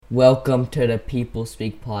Welcome to the People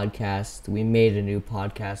Speak Podcast. We made a new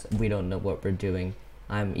podcast. We don't know what we're doing.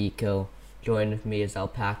 I'm Eco. Join with me is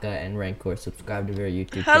Alpaca and Rancor. Subscribe to their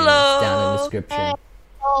YouTube channel. It's down in the description.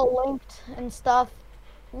 All linked and stuff.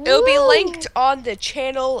 It'll be linked on the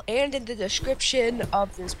channel and in the description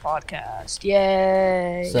of this podcast.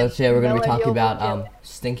 Yay! So today we're going to be talking about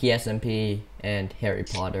Stinky SMP and Harry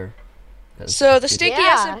Potter. So the Stinky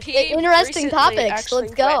SMP interesting topics.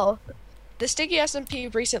 Let's go. The Stinky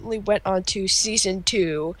SMP recently went on to season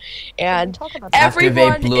 2, and after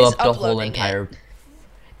everyone they blew is up the whole uploading entire.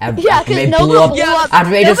 Yeah, because Nova blew up. After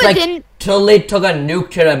they just totally took a nuke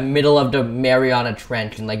to the middle of the Mariana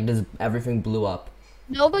Trench and just everything blew up.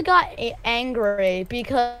 Nova got angry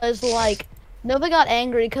because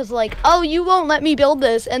oh, you won't let me build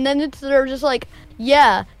this, and then they're just like,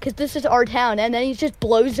 yeah, because this is our town, and then he just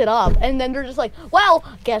blows it up, and then they're just like, well,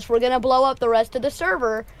 guess we're gonna blow up the rest of the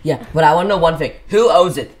server. Yeah, but I want to know one thing: who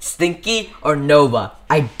owns it, Stinky or Nova?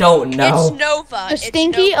 I don't know. It's Nova.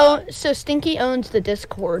 So Stinky owns the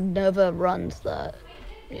Discord. Nova runs the,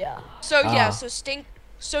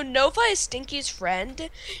 So Nova is Stinky's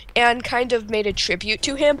friend, and kind of made a tribute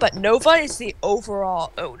to him, but Nova is the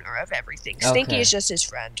overall owner of everything. Stinky is just his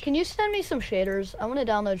friend. Can you send me some shaders? I want to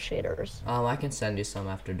download shaders. I can send you some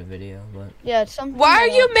after the video, but yeah, it's something. Why are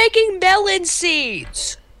you making melon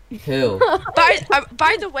seeds? Who?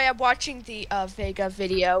 By the way, I'm watching the Vega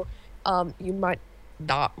video. You might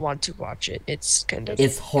not want to watch it. It's kind of.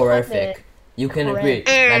 It's horrific. You can agree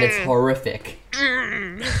that it's horrific.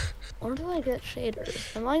 Where do I get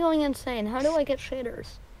shaders? Am I going insane? How do I get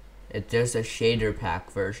shaders? There's a shader pack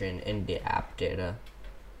version in the app data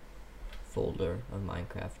folder of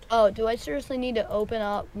Minecraft. Oh, do I seriously need to open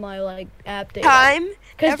up my app data?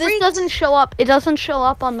 Because this doesn't show up. It doesn't show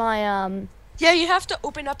up on my Yeah, you have to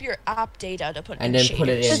open up your app data to put and then shaders. Put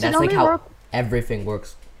it in. That's like how everything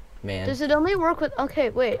works, man. Does it only work with? Okay,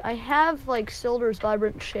 wait. I have Silder's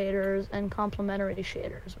vibrant shaders and complementary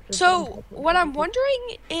shaders. So what I'm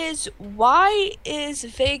wondering is, why is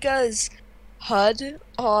Vega's HUD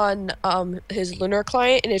on his Lunar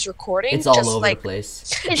client and his recording? It's all over the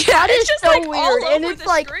place. It's just so weird, and it's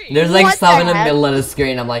there's stuff in the middle of the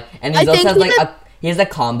screen. I'm like, and he also has he has a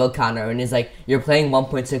combo counter, and he's like, you're playing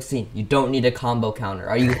 1.16. You don't need a combo counter.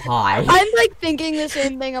 Are you high? I'm thinking the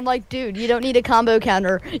same thing. I'm like, dude, you don't need a combo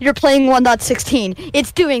counter. You're playing 1.16.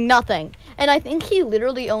 It's doing nothing. And I think he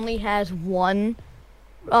literally only has one,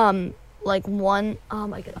 oh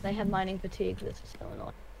my god, I have mining fatigue. This is so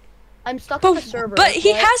annoying. I'm stuck on the server. But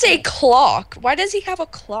he has a clock. Why does he have a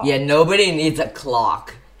clock? Yeah, nobody needs a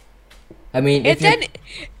clock. I mean, And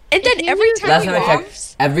then every time he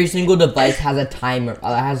walks, every single device has a timer,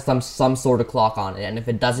 has some sort of clock on it, and if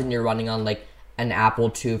it doesn't, you're running on an Apple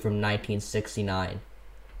II from 1969.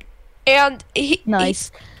 And you can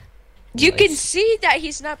Nice. see that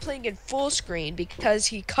he's not playing in full screen because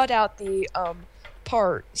he cut out the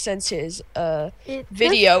part, since his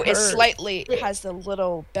video is has the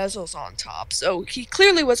little bezels on top, so he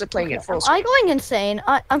clearly wasn't playing in full screen. I'm going insane.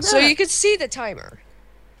 So you can see the timer.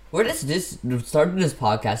 Where does this started this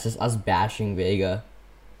podcast? Is us bashing Vega?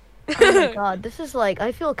 Oh my god, this is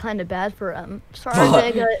I feel kind of bad for him. Sorry,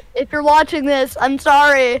 Vega. If you're watching this, I'm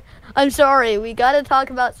sorry. I'm sorry. We gotta talk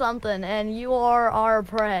about something, and you are our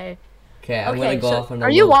prey. Okay, I'm gonna go off on the.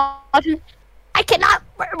 Are you watching? I cannot.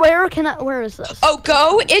 Where is this? Oh,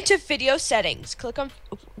 go into video settings. Click on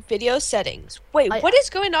video settings. Wait, what is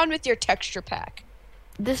going on with your texture pack?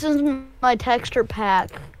 This is my texture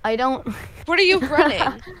pack. I don't. What are you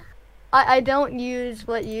running? I don't use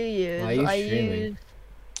what you use. Why are you streaming?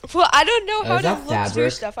 Well, I don't know how to look fabric? through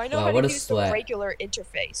stuff. I know Wow, how what to a use sweat. the regular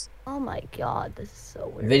interface. Oh my god, this is so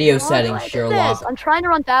weird. Video How do settings, I do Sherlock. this? I'm trying to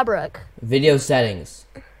run Fabric. Video settings.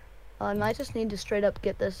 I might just need to straight up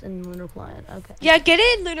get this in Lunar Client. Okay. Yeah, get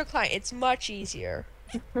it in Lunar Client. It's much easier.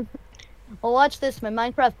 Well, watch this. My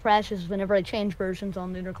Minecraft crashes whenever I change versions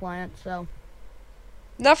on Lunar Client, so.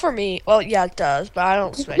 Not for me. Well, yeah, it does, but I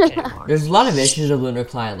don't switch anymore. There's a lot of issues with Lunar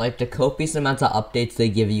Client, like the copious amounts of updates they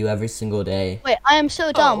give you every single day. Wait, I am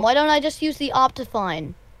so dumb. Why don't I just use the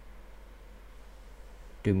Optifine?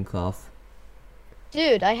 Doomcough.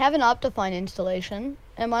 Dude, I have an Optifine installation.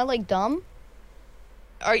 Am I dumb?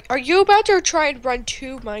 Are you about to try and run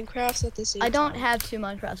 2 Minecrafts at the same time? I don't have 2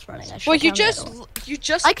 Minecrafts running. Well, you just.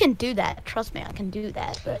 I can do that. Trust me, I can do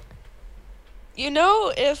that. But you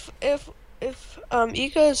know, if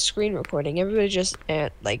Eco's screen recording, everybody just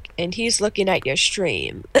and he's looking at your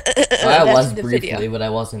stream. I was briefly, but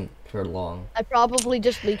I wasn't for long. I probably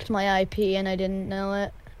just leaked my IP and I didn't know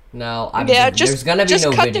it. No, there's gonna be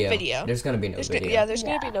no video. The video. There's gonna be no video. There's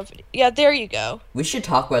gonna be no video. Yeah, there you go. We should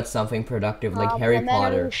talk about something productive like Harry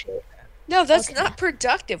Potter. No, that's not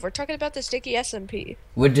productive. We're talking about the sticky SMP.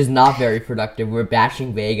 Which is not very productive. We're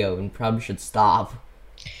bashing Vago and probably should stop.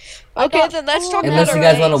 Okay, then let's talk about Unless you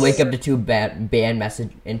guys want to wake up to two ban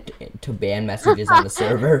messages on the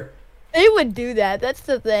server. They would do that. That's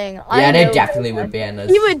the thing. Yeah, they definitely would ban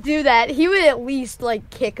us. He would do that. He would at least like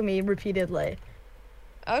kick me repeatedly.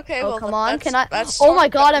 Okay, well, come on. Can I? Oh my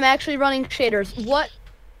God, I'm actually running shaders. What?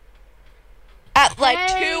 At like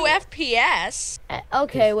 2 FPS.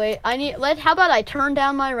 Okay, wait. How about I turn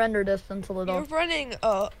down my render distance a little? You're running.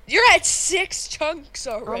 You're at 6 chunks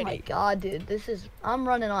already. Oh my God, dude. I'm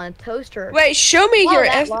running on a toaster. Wait, show me your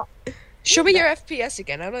FPS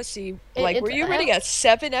again. I want to see. Were you running at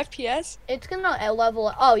 7 FPS? It's gonna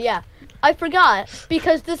level. Oh yeah, I forgot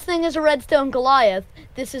because this thing is a redstone Goliath.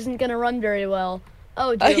 This isn't gonna run very well.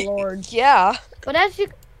 Oh dear Lord. Yeah. But as you,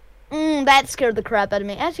 that scared the crap out of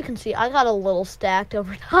me. As you can see, I got a little stacked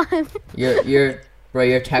over time. Your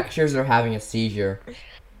textures are having a seizure.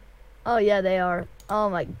 Oh yeah, they are. Oh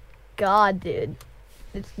my God, dude.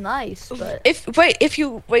 It's nice, but if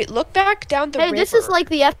you look back down the river. Hey, this is like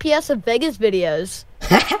the FPS of Vegas videos.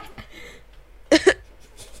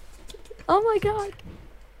 Oh my God.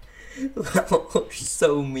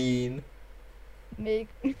 So mean.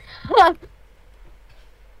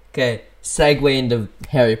 Okay, segue into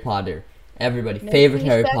Harry Potter. Everybody, favorite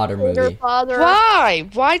Harry Potter movie. Why?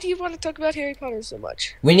 Why do you want to talk about Harry Potter so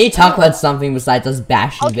much? We need to talk about something besides us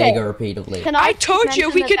bashing Vega repeatedly. I told you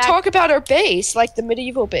we could talk about our base, like the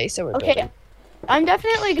medieval base that we're building. I'm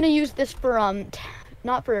definitely gonna use this for I'm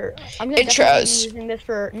gonna intros. Be using this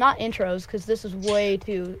for not intros because this is way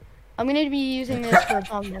too. I'm gonna be using this for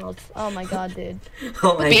thumbnails. Oh my God, dude.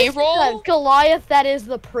 Oh my B-roll? Goliath, that is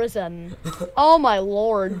the prison. Oh my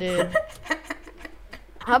Lord, dude.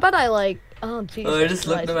 How about I oh Jesus I just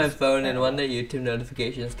looked at my phone and one of the YouTube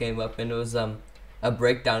notifications came up and it was a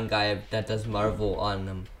breakdown guy that does Marvel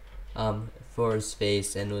on for his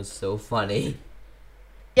face and it was so funny.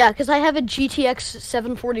 Yeah, because I have a GTX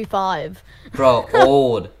 745. Bro,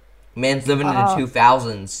 old. Man's living in the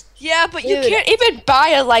 2000s. Yeah, but you can't even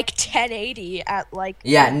buy a 1080 at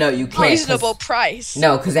no, you can't. Reasonable price.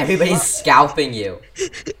 No, because everybody's scalping you.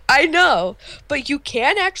 I know, but you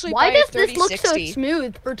can actually buy a 3060. Why does this look so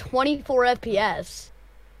smooth for 24 FPS?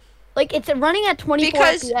 It's running at 24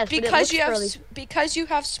 FPS. Because you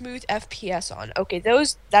have smooth FPS on. Okay,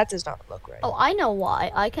 that does not look right. Oh, I know why.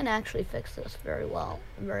 I can actually fix this very well.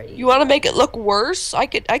 Very easy. You want to make it look worse? I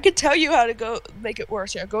could tell you how to make it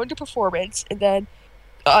worse. Yeah, go into performance and then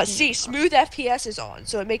see smooth FPS is on,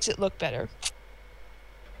 so it makes it look better.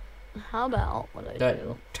 How about what I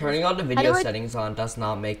do? Turning on the video settings on does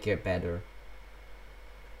not make it better.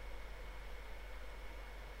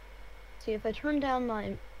 See, if I turn down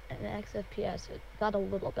my max FPS, it got a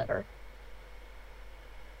little better.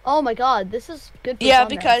 Oh my God, this is good for thumbnails,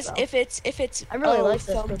 because though. if it's I really like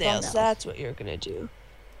this thumbnails, that's what you're gonna do.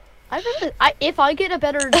 If I get a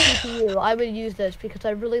better GPU, I would use this because I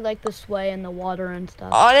really like the sway and the water and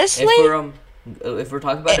stuff. Honestly, if we're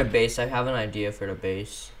talking about a base, I have an idea for the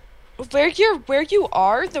base. Where you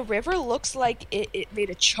are, the river looks like it made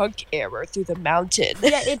a chunk error through the mountain.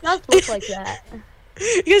 Yeah, it does look like that.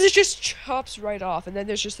 Because it just chops right off, and then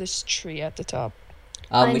there's just this tree at the top.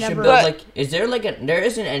 We should build is there there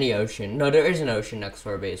isn't any ocean. No, there is an ocean next to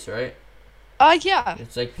our base, right? Yeah.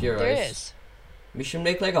 It's pure ice. There is. We should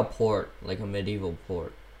make a port, a medieval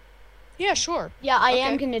port. Yeah, sure. Yeah, I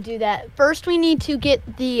am gonna do that. First, we need to get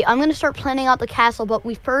I'm gonna start planning out the castle, but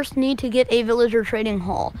we first need to get a villager trading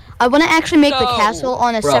hall. I want to actually make the castle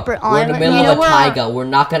on a separate island. We're in the middle of a taiga. We're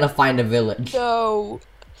not gonna find a village.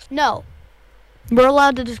 No. We're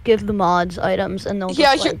allowed to just give the mods items, and they'll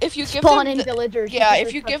if you give spawn them in villagers. Yeah,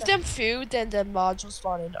 if you give them food, then the mods will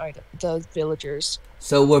spawn in the villagers.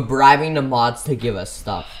 So we're bribing the mods to give us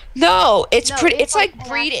stuff. No, it's like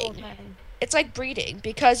breeding. It's like breeding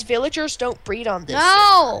because villagers don't breed on this.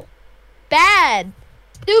 No, bad,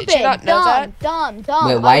 stupid, Did you not know that? dumb.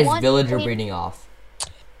 Wait, why is villager breeding off?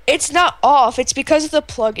 It's not off. It's because of the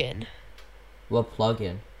plugin. What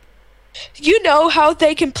plugin? You know how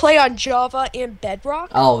they can play on Java and Bedrock?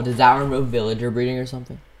 Oh, does that remove villager breeding or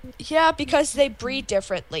something? Yeah, because they breed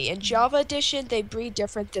differently. In Java Edition, they breed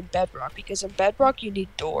different than Bedrock because in Bedrock you need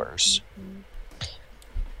doors.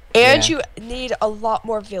 And you need a lot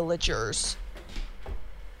more villagers.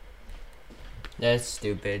 That's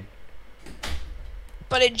stupid.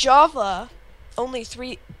 But in Java, only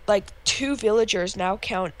 3 like 2 villagers now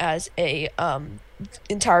count as a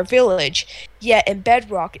entire village. Yet in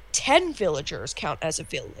Bedrock, 10 villagers count as a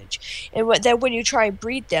village. And then when you try and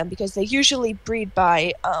breed them, because they usually breed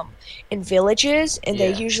by in villages, and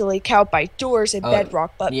they usually count by doors in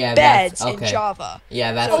Bedrock, but beds in Java.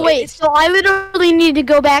 Yeah, that's. Oh wait, so I literally need to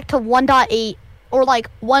go back to 1.8 or like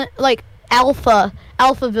alpha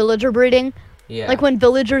villager breeding. Yeah. Like when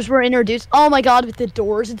villagers were introduced. Oh my god, with the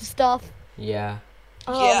doors and stuff. Yeah.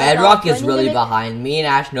 Oh, Bedrock is really behind. Me and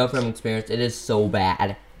Ash know from experience, it is so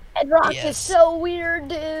bad. Bedrock is so weird,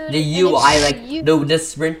 dude. The UI, the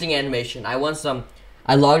sprinting animation. I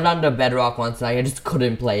logged on to Bedrock once and I just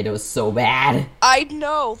couldn't play it. It was so bad. I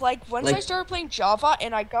know. Like, once I started playing Java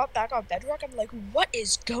and I got back on Bedrock, I'm like, what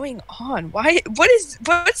is going on?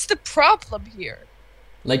 What's the problem here?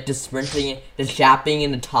 Like, the sprinting, the zapping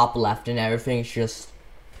in the top left and everything is just...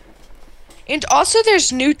 And also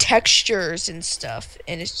there's new textures and stuff,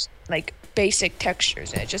 and it's like basic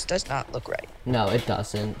textures, and it just does not look right. No, it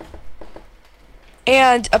doesn't.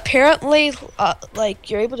 And apparently, like,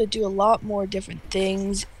 you're able to do a lot more different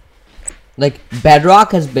things. Like,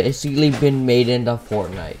 Bedrock has basically been made into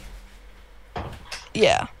Fortnite.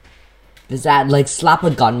 Yeah. Does that, like, slap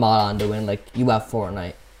a gun mod onto it and, like, you have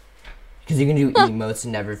Fortnite? Because you can do emotes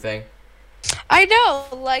and everything. I know,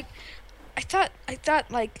 like, I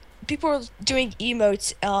thought, like, people were doing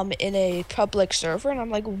emotes, in a public server, and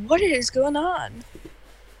I'm like, what is going on?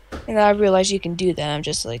 And then I realized you can do that, I'm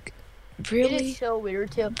just like, really? It is so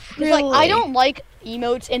weird, too. Really? It's like, I don't like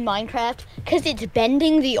emotes in Minecraft, because it's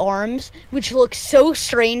bending the arms, which looks so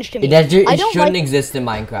strange to me. It shouldn't exist in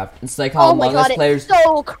Minecraft. It's like how Among Us players...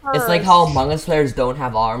 so cursed. It's like how Among Us players don't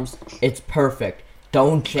have arms. It's perfect.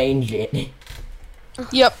 Don't change it.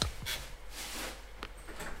 Yep.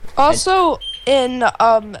 Also, in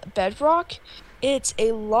Bedrock, it's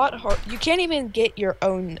a lot hard. You can't even get your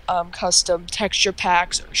own custom texture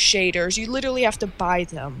packs or shaders. You literally have to buy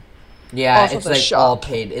them. Yeah, it's like all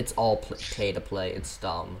paid. It's all pay to play. It's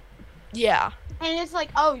dumb. Yeah. And it's like,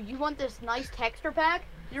 oh, you want this nice texture pack?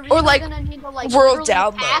 You're or like gonna need to, like world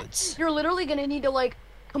downloads. You're literally gonna need to like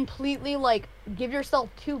completely like give yourself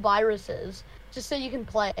 2 viruses just so you can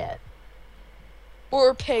play it.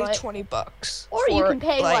 Or pay $20. Or you can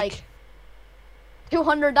pay like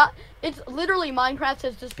 $200. It's literally Minecraft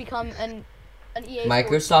has just become an EA.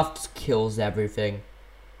 Microsoft kills everything.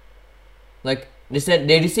 Like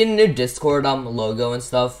did you see the new Discord logo and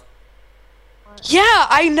stuff? Yeah,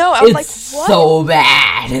 I know. I was like, what? So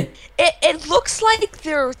bad. It looks like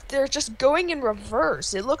they're just going in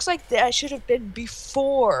reverse. It looks like that should have been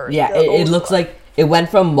before. Yeah, it looks like it went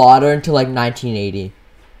from modern to like 1980.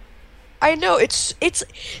 I know, it's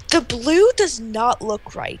the blue does not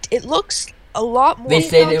look right. It looks a lot more. They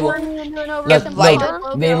say they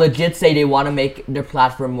legit say they want to make their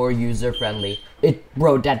platform more user friendly.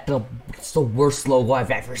 That's the worst logo I've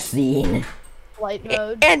ever seen. Light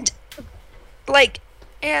mode.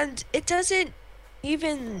 And it doesn't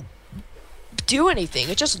even do anything.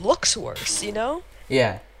 It just looks worse, you know?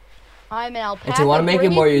 Yeah. I'm an alpaca. If you want to make it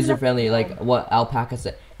more user friendly, like what Alpaca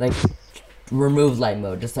said, like remove light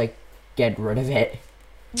mode, just like get rid of it.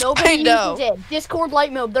 Nobody uses it. Discord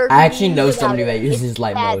light mode. I actually know somebody that uses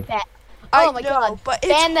light mode. Oh my god! But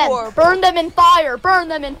ban it's them. horrible. Burn them in fire. Burn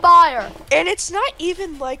them in fire. And it's not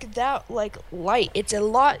even like that, like light. It's a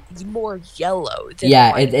lot more yellow than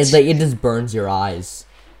white. It just burns your eyes.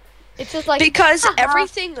 It's just like because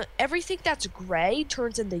everything that's gray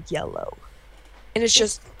turns into yellow, and it's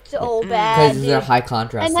just so bad. Because they're high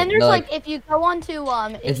contrast. And then there's like if you go onto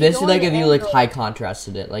it's basically like if you like high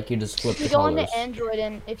contrasted it, like you just flip the colors. If you go onto Android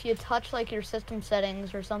and if you touch like your system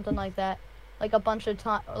settings or something like that, like a bunch of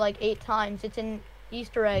times, like 8 times, it's an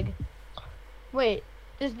Easter egg. Wait,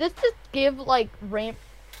 does this just give like rain?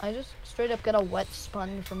 I just straight up got a wet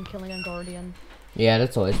sponge from killing a guardian. Yeah,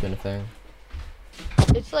 that's always been a thing.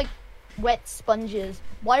 It's like wet sponges.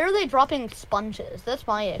 Why are they dropping sponges? That's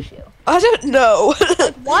my issue. I don't know.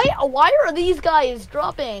 Like, why are these guys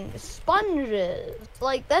dropping sponges?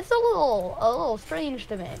 Like that's a little strange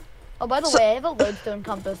to me. Oh, by the way, I have a lodestone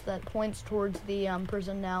compass that points towards the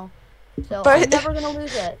prison now, so I'm never gonna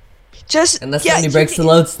lose it. Unless somebody breaks the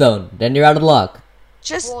lodestone, then you're out of luck.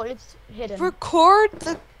 Well, it's hidden. Record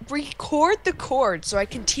the code so I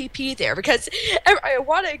can TP there because I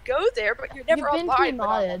want to go there, but you're never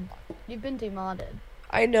online. You've been demodded.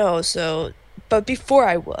 I know, but before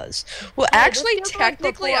I was. Well, actually,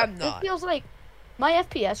 technically, I'm not. It feels like my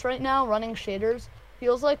FPS right now, running shaders,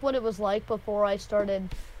 feels like what it was like before I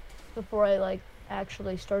like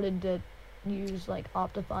actually started to use like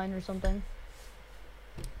Optifine or something.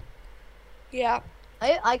 Yeah.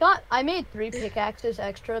 I made 3 pickaxes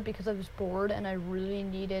extra because I was bored and I really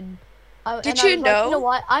needed. Did you know? Like, you know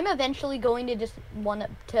what? I'm eventually going to just want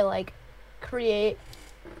to like create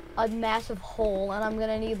a massive hole, and I'm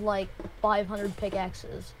gonna need like 500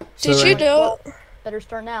 pickaxes. So, Did you know? Better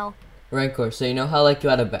start now. Rancor, so you know how like you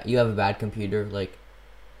have a bad computer, like,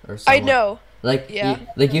 or I something? know. Like, Yeah.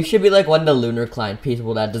 you should be like one of the lunar client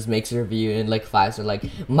people that just makes a review in like 5 so like,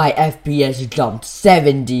 my FPS jumped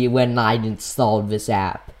 70 when I installed this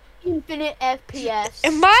app. Infinite FPS.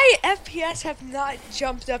 And my FPS have not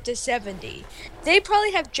jumped up to 70. They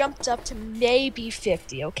probably have jumped up to maybe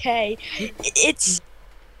 50, okay?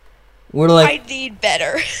 We're like I need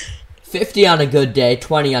better. 50 on a good day,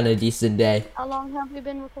 20 on a decent day. How long have we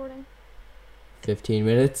been recording? 15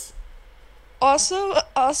 minutes. Also,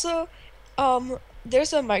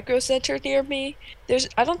 there's a micro center near me.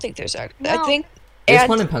 I don't think there's actually. No. I think. There's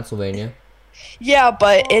one in Pennsylvania. Yeah,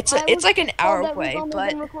 but Well, it's like an hour that away. We've only But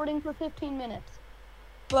been recording for 15 minutes.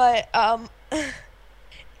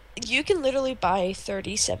 you can literally buy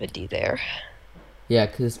 3070 there. Yeah,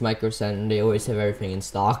 because it's Micro Center and they always have everything in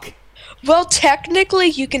stock. Well, technically,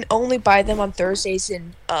 you can only buy them on Thursdays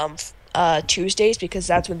and Tuesdays because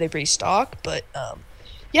that's when they restock. But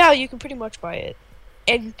yeah, you can pretty much buy it.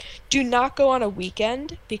 And do not go on a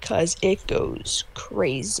weekend because it goes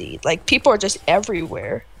crazy. Like, people are just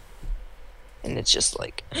everywhere. And it's just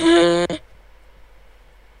like... My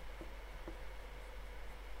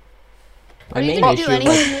main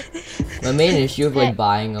issue of like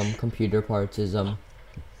buying computer parts is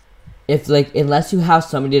if like unless you have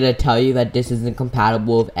somebody to tell you that this isn't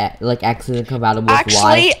compatible with like X isn't compatible with Y.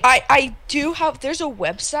 Actually, I do have. There's a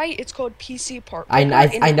website. It's called PC Part. I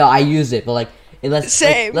know I use it, but like unless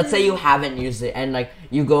Same. let's say you haven't used it and like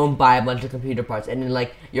you go and buy a bunch of computer parts and then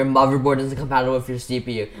like your motherboard isn't compatible with your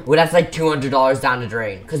CPU. Well, that's like $200 down the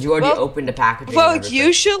drain because you already opened the packaging. Well,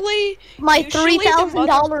 usually my $3,000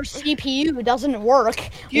 CPU doesn't work.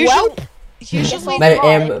 Usually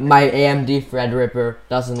my AMD Threadripper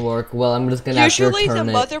doesn't work. Well, I'm just gonna have to return it.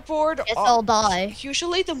 Usually the motherboard. Guess I'll die.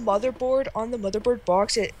 Usually the motherboard on the motherboard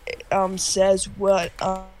box it says what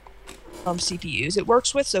CPUs it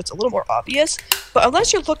works with, so it's a little more obvious. But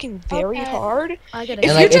unless you're looking very hard, I get if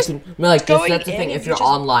it. you're just that's the thing. If you're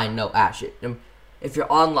online, no, Ash. If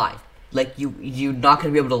you're online, like you're not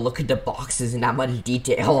gonna be able to look at the boxes in that much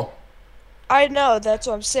detail. I know, that's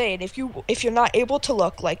what I'm saying. If you're not able to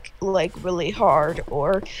look like really hard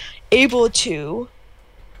or able to.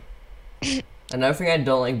 Another thing I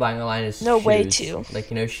don't like buying online is No shoes. way to. Like,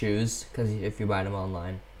 shoes, because if you buy them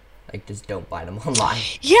online, like, just don't buy them online.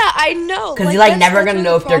 Yeah, I know. Because you're never gonna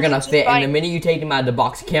know if they're gonna fit, and the minute you take them out of the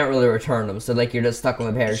box, you can't really return them. So like you're just stuck with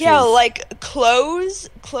a pair of shoes. Yeah, like clothes,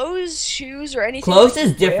 shoes, or anything. Clothes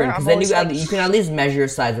is different because then you can at least measure your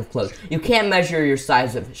size of clothes. You can't measure your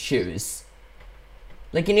size of shoes.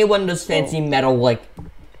 Like you need one of those fancy metal like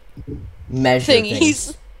measure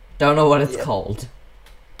things. Don't know what it's called.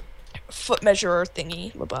 Foot measurer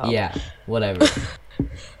thingy. Yeah, whatever.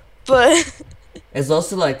 But it's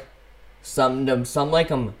also like some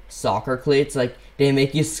like soccer cleats, like they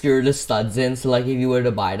make you screw the studs in, so like if you were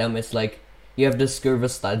to buy them it's like you have to screw the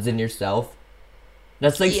studs in yourself.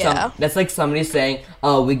 That's like that's like somebody saying,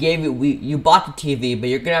 oh, you bought the TV, but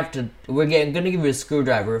we're gonna give you a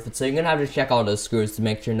screwdriver with it, so you're gonna have to check all those screws to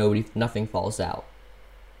make sure nothing falls out.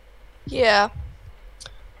 Yeah.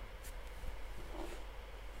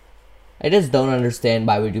 I just don't understand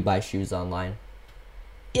why would you buy shoes online.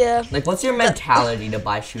 Yeah. Like, what's your mentality to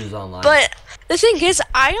buy shoes online? But the thing is,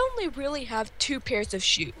 I only really have 2 pairs of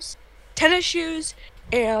shoes. Tennis shoes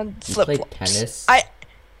and flip-flops. You play tennis?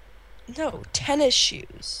 No, tennis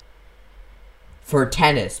shoes. For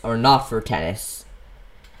tennis, or not for tennis?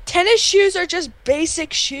 Tennis shoes are just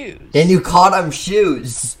basic shoes. Then you call them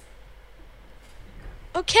shoes.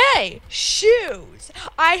 Okay, shoes.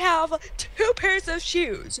 I have 2 pairs of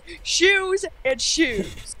shoes. Shoes and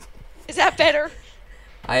shoes. Is that better?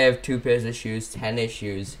 I have 2 pairs of shoes, tennis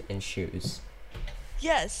shoes, and shoes.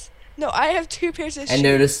 Yes. No, I have 2 pairs of shoes. And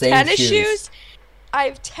they're the same tennis shoes. I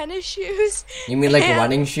have tennis shoes. You mean like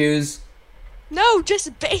running shoes? No,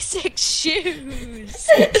 just basic shoes.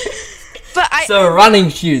 So running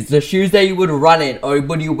shoes, the shoes that you would run in or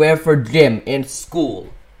would you wear for gym in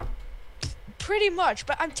school? Pretty much,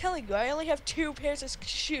 but I'm telling you, I only have 2 pairs of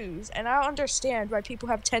shoes, and I don't understand why people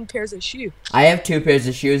have 10 pairs of shoes. I have 2 pairs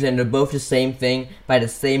of shoes, and they're both the same thing, by the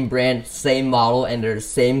same brand, same model, and they're the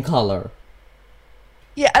same color.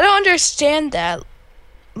 Yeah, I don't understand that.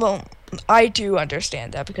 Well, I do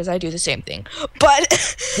understand that because I do the same thing.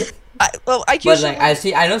 But I But usually.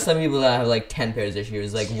 like I know some people that have like 10 pairs of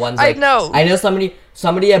shoes. Like one's like I know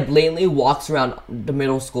somebody that blatantly walks around the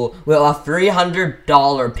middle school with a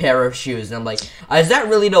 $300 pair of shoes, and I'm like, is that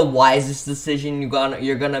really the wisest decision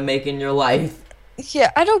you're gonna make in your life?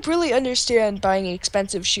 Yeah, I don't really understand buying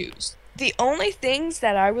expensive shoes. The only things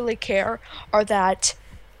that I really care are that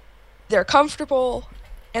they're comfortable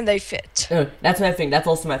and they fit. That's my thing. That's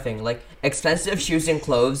also my thing. Like expensive shoes and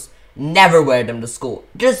clothes, never wear them to school.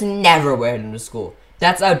 Just never wear them to school.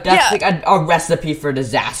 That's like a recipe for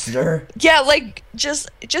disaster. Yeah, like just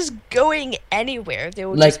going anywhere, they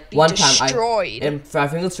will Like just be one destroyed. time, I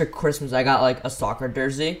think it was for Christmas. I got like a soccer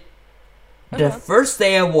jersey. The first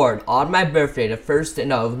day I wore it on my birthday. It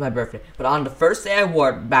was my birthday. But on the first day I wore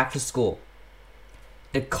it back to school,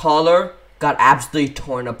 the collar got absolutely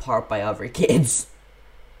torn apart by other kids.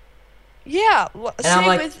 Yeah, And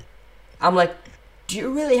same I'm like, do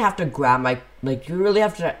you really have to grab my, like, do you really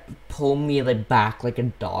have to pull me, like, back like a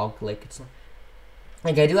dog? Like, it's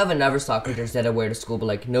like, I do have another soccer jersey that I wear to school, but,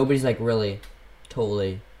 like, nobody's, like, really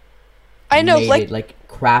totally I know, made it,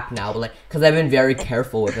 crap now. But, like, because I've been very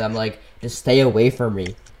careful with it. I'm like, just stay away from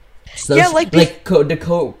me. So, Yeah, the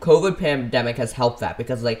COVID pandemic has helped that,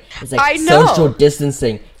 because, like, it's, like, I know. social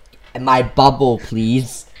distancing. My bubble,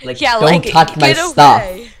 please. Like, Yeah, don't like, touch my get stuff.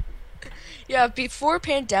 away. Yeah, before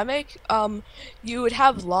pandemic, you would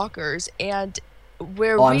have lockers, and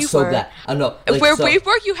where Oh, we I'm so were, glad. I know. Like, where so, we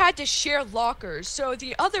were, you had to share lockers, so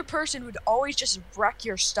the other person would always just wreck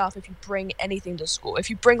your stuff if you bring anything to school. If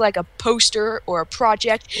you bring like a poster or a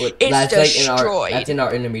project, it's that's destroyed. that's in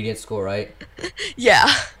our intermediate school, right? Yeah.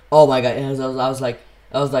 Oh my god! I was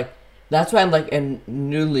like, that's why I'm like, and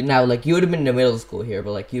newly now, like, you would have been in the middle school here,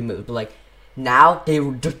 but like you moved, but like now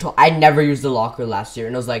I never used the locker last year,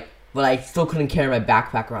 and I was like, but I still couldn't carry my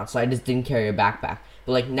backpack around, so I just didn't carry a backpack.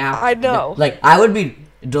 But like now, I know. Like I would be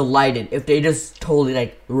delighted if they just totally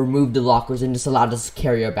like removed the lockers and just allowed us to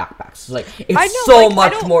carry our backpacks. Like it's so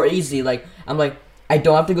much more easy. Like I'm like, I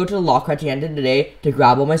don't have to go to the locker at the end of the day to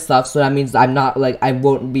grab all my stuff, so that means I'm not like I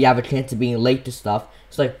won't have a chance of being late to stuff.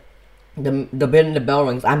 So like the minute the bell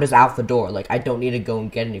rings, I'm just out the door. Like I don't need to go and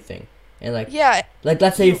get anything. And like, Yeah. like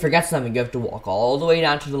let's say you forget something, you have to walk all the way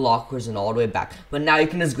down to the lockers and all the way back. But now you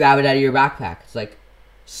can just grab it out of your backpack. It's like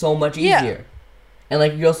so much easier. And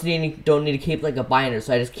like you also don't need to keep like a binder,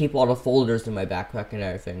 so I just keep all the folders in my backpack and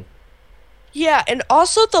everything. Yeah, and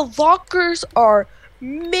also the lockers are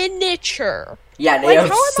miniature. Yeah, they are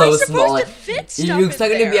how am so I small. supposed Like, to fit stuff you're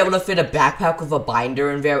expecting in to be there? able to fit a backpack with a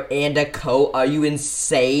binder in there and a coat? Are you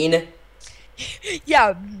insane?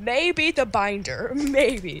 Yeah, maybe the binder,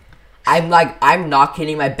 maybe. I'm not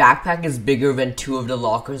kidding. My backpack is bigger than 2 of the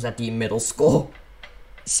lockers at the middle school.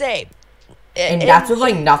 Same. And that's with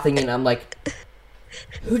like nothing, and I'm like,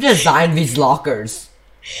 who designed these lockers?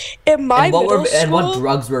 In my And what middle school, and what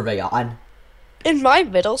drugs were they on? in my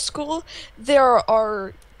middle school, there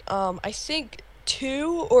are, I think,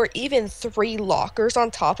 2 or even 3 lockers on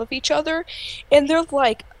top of each other, and they're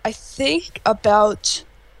like, I think about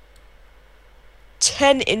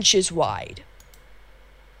 10 inches wide.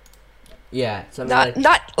 Yeah, something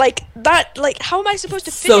Not like how am I supposed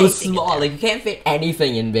to fit so anything in small. there? Like you can't fit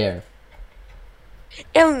anything in there.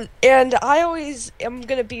 And I always am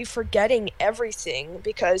gonna be forgetting everything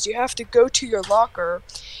because you have to go to your locker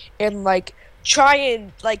and like try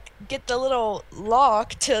and like get the little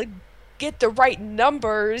lock to get the right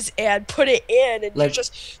numbers and put it in, and Like- you're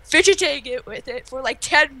just fidgeting it with it for like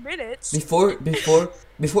 10 minutes.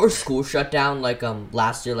 Before school shut down, like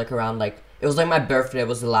last year, like around like it was like my birthday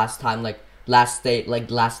was the last time, like last day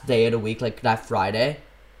of the week, like that Friday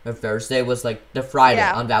or Thursday was like the Friday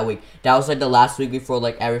on that week. That was like the last week before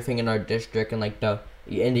like everything in our district and like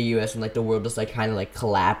in the US and like the world just like kind of like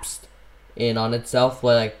collapsed in on itself.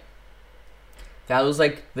 But like that was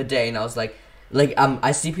like the day, and I was like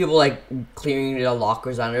I see people like clearing their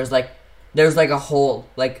lockers out. There's like a whole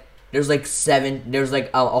like there's like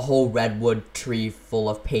a whole redwood tree full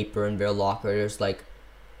of paper in their locker. There's like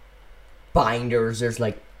binders.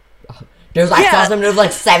 I saw them. There's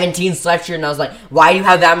like 17 sweatshirts, and I was like, why do you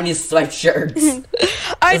have that many sweatshirts?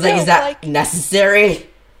 I was like, know, is that necessary?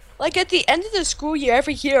 Like at the end of the school year,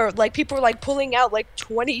 every year, like people are like pulling out like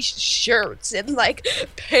 20 shirts and like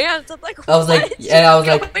pants. I'm like, I was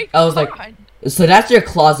like, so that's your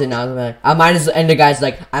closet now. And the guy's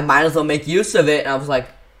like, I might as well make use of it. And I was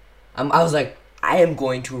like, I am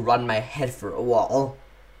going to run my head for a wall.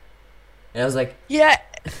 And I was like, yeah.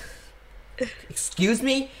 excuse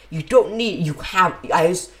me? You don't need, I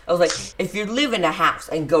was like, if you live in a house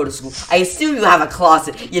and go to school, I assume you have a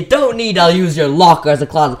closet. You don't need to use your locker as a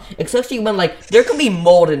closet. Especially when, like, there can be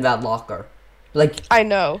mold in that locker. Like I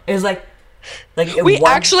know. it was like We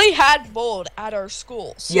actually had mold at our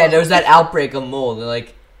school. So. Yeah, there was that outbreak of mold, and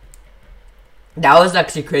like that was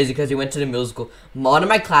actually crazy because we went to the middle school. One of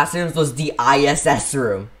my classrooms was the ISS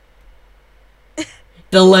room.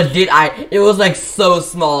 The legit it was like so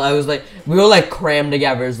small. I was like, we were like crammed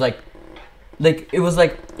together. It was like it was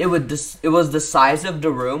the size of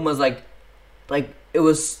the room was like it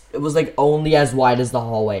was like only as wide as the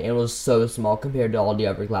hallway. It was so small compared to all the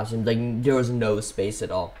other classrooms. Like there was no space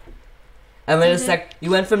at all. And then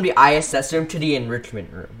you went from the ISS room to the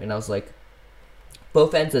enrichment room, and I was like,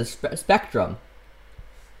 both ends of the spectrum.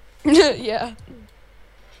 Yeah.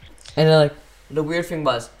 And then like the weird thing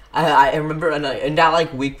was, I remember in that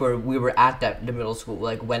like week where we were at the middle school,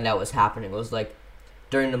 like when that was happening, it was like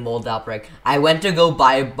during the mold outbreak. I went to go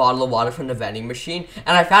buy a bottle of water from the vending machine,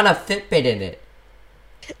 and I found a Fitbit in it.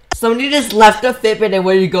 Somebody just left a Fitbit in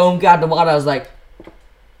where you go and grab the water. I was like,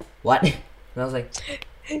 what? And I was like,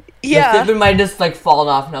 yeah. The Fitbit might just like fallen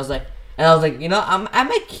off, and I was like, you know, I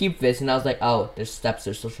might keep this. And I was like, oh, there's steps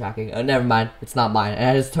they're still tracking. Oh, never mind, it's not mine. And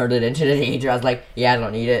I just turned it into the danger. I was like, yeah, I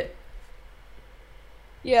don't need it.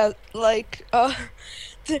 Yeah, like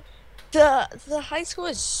the high school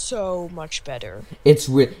is so much better. It's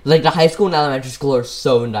like the high school and elementary school are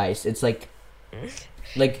so nice. It's like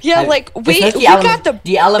yeah, we got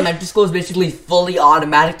the elementary school is basically fully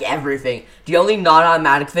automatic everything. The only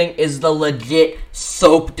non-automatic thing is the legit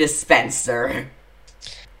soap dispenser.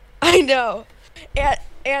 I know,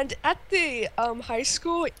 and at the high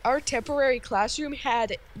school, our temporary classroom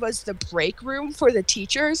was the break room for the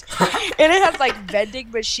teachers, and it had like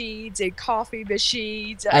vending machines and coffee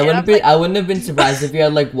machines. I wouldn't have been surprised if you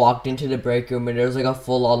had like walked into the break room and there was like a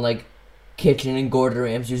full on like kitchen and Gordon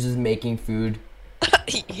Ramsay's just making food.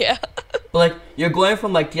 Yeah. But like you're going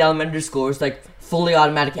from like the elementary school, it's like fully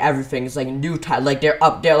automatic everything. It's like new like they're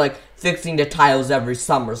up there like fixing the tiles every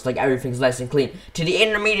summer. So like everything's nice and clean. To the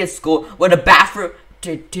intermediate school where the bathroom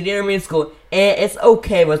to the intermediate school, and it's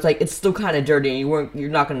okay, but it's like it's still kind of dirty, and you're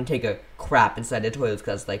not gonna take a crap inside the toilets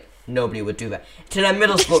because like nobody would do that. To the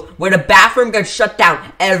middle school where the bathroom gets shut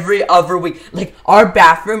down every other week. Like our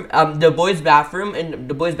bathroom, the boys' bathrooms in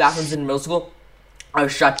the middle school are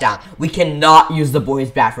shut down. We cannot use the boys'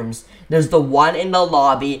 bathrooms. There's the one in the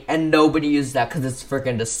lobby, and nobody uses that because it's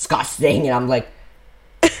freaking disgusting. And I'm like,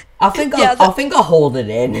 I think I'll hold it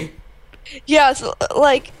in. Yeah, so,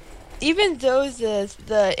 like. Even though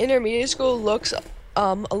the intermediate school looks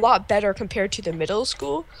a lot better compared to the middle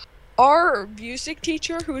school, our music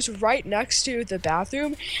teacher, who's right next to the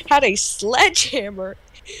bathroom, had a sledgehammer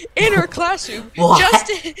in her classroom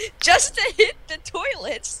just to hit the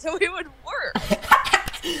toilets so it would work.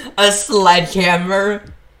 A sledgehammer?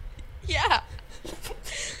 Yeah.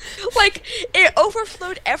 Like it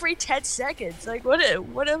overflowed every 10 seconds. Like what if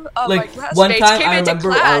my classmates came into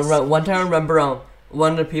class? One time I remember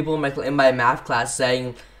one of the people in my math class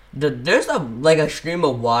saying there's a stream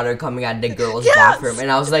of water coming out of the girls' bathroom, and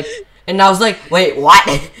I was like, wait,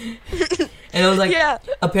 what? And I was like, yeah.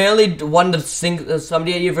 Apparently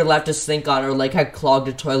somebody had either left a sink on or like had clogged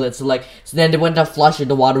the toilet, so then they went to flush it,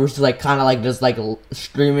 the water was just like kind of like just like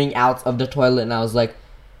streaming out of the toilet, and I was like,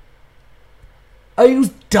 are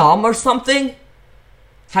you dumb or something?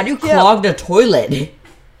 How do you clog the toilet?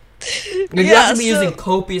 You have to be using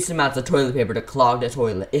copious amounts of toilet paper to clog the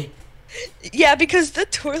toilet. Yeah, because the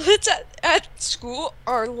toilets at school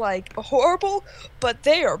are like horrible, but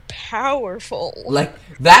they are powerful. Like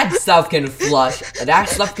that stuff can flush. That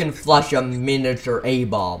stuff can flush a miniature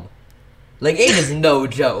A-bomb. Like it is no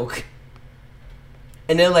joke.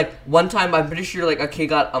 And then like one time, I'm pretty sure like a kid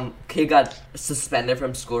got suspended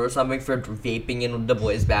from school or something for vaping in the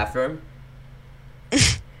boys' bathroom.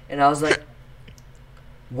 And I was like,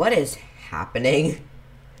 what is happening?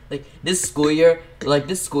 Like this school year,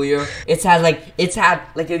 it's had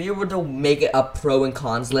if you were to make it a pro and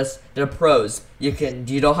cons list, there are pros. You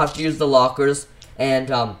don't have to use the lockers, and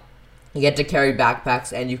you get to carry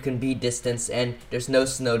backpacks, and you can be distanced, and there's no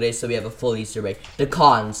snow days, so we have a full Easter break. The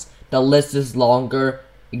cons, the list is longer.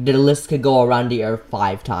 The list could go around the air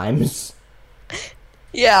 5 times.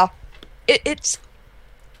 Yeah, it's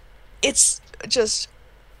just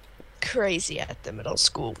crazy at the middle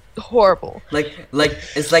school. Horrible.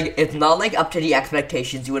 It's not like up to the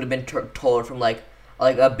expectations you would have been told from like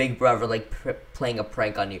a big brother playing a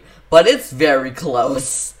prank on you, but it's very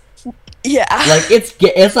close. Yeah. Like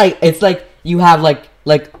it's like you have like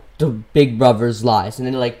the big brother's lies, and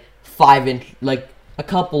then like 5-inch a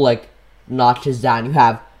couple notches down you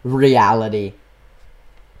have reality.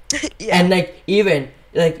 Yeah. And even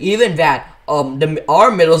that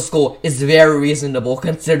our middle school is very reasonable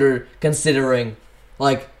considering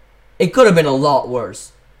it could have been a lot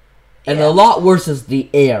worse. And Yeah. a lot worse is the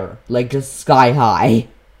air, like just sky high.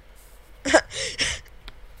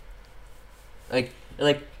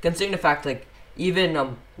 like considering the fact, like even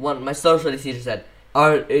one my social studies teacher said,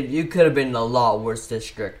 you could have been in a lot worse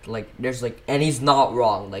district. Like there's like, and he's not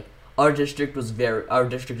wrong. Like our district is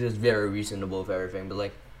very reasonable for everything, but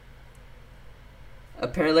like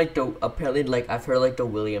apparently I've heard like the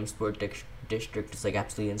Williamsport district is like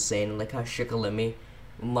absolutely insane. And like how Shikalimi,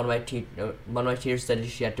 one of my teachers said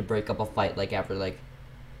she had to break up a fight like after like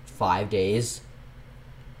 5 days.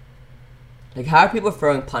 Like how are people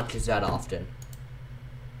throwing punches that often?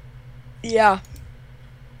 Yeah.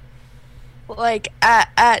 Like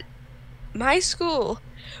at my school,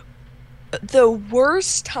 the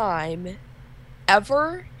worst time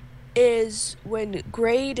ever is when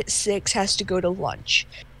grade 6 has to go to lunch,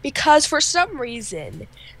 because for some reason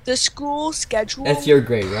the school schedule, That's your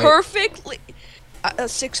grade, right? Perfectly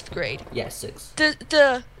 6th grade. Yeah, 6.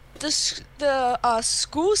 The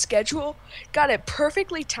school schedule got it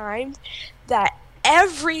perfectly timed that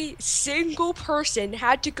every single person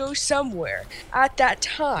had to go somewhere at that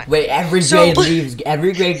time. Wait, every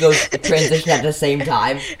grade goes transition at the same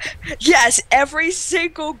time? Yes, every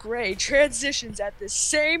single grade transitions at the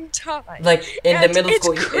same time. Like in the middle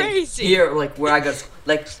school, crazy. Here, like where I go,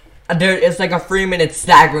 like there, it's like a 3-minute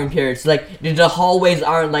staggering period. So like the hallways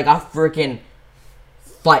aren't like a freaking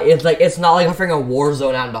fight. It's not like a freaking war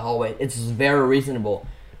zone out in the hallway. It's very reasonable.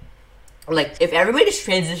 Like if everybody's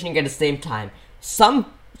transitioning at the same time,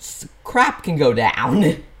 some crap can go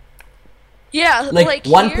down. Yeah, like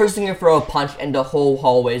one here, person can throw a punch and the whole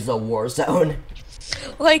hallway is a war zone.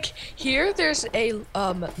 Like here, there's a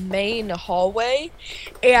main hallway,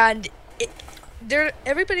 and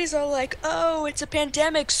everybody's all like, "Oh, it's a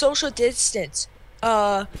pandemic, social distance."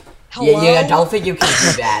 Hello? Yeah, I don't think you can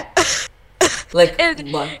do that. Like,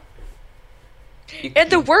 and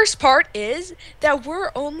the worst part is that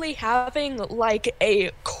we're only having like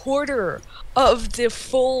a quarter of the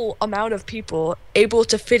full amount of people able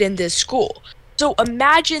to fit in this school. So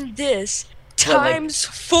imagine this times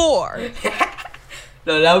 4.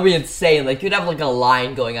 No, that would be insane. Like you'd have like a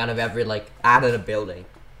line going out of the building.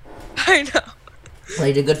 I know.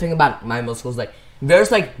 Like the good thing about my middle school is like there's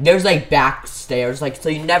back stairs, like so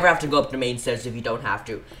you never have to go up the main stairs if you don't have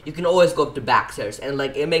to. You can always go up the back stairs, and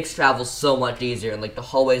like it makes travel so much easier, and like the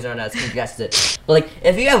hallways aren't as congested. But like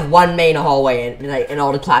if you have one main hallway and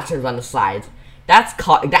all the classrooms on the sides,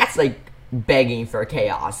 that's like begging for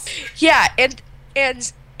chaos. Yeah, and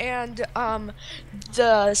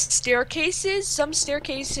the staircases, some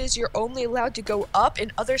staircases you're only allowed to go up,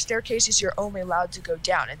 and other staircases you're only allowed to go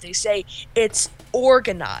down, and they say it's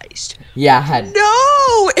organized. Yeah,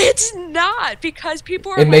 no, it's not, because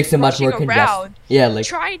people are it makes it much more congested. Yeah, like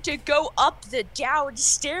trying to go up the down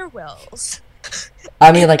stairwells.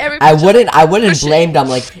 I mean, like I wouldn't blame them.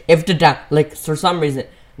 Like if for some reason.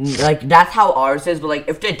 Like that's how ours is, but like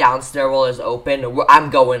if the down stairwell is open, I'm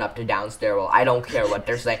going up the down stairwell. I don't care what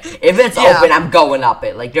they're saying. If it's open, I'm going up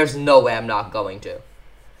it. Like there's no way I'm not going to.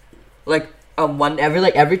 Like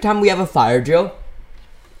every time we have a fire drill,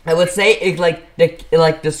 I would say it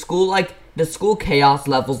the school chaos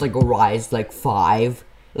levels like rise like 5.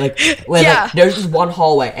 Like like there's just one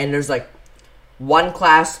hallway and there's like one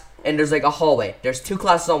class. And there's like a hallway. There's 2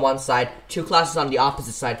 classes on one side, 2 classes on the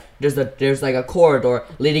opposite side. There's like a corridor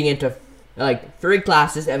leading into like 3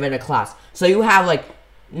 classes and then a class. So you have like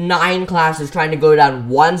 9 classes trying to go down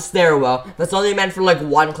one stairwell. That's only meant for like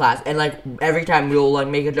one class. And like every time we'll like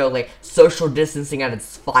make a joke like social distancing at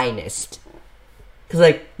its finest. Cause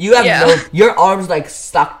like you have your arms like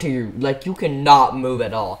stuck to you, like you cannot move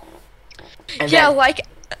at all. And like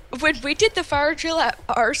when we did the fire drill at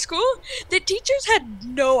our school, the teachers had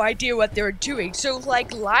no idea what they were doing. So,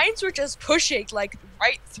 like, lines were just pushing, like,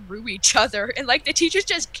 right through each other. And, like, the teachers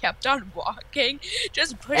just kept on walking,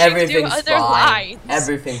 just pushing through other lines.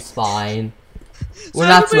 Everything's fine. We're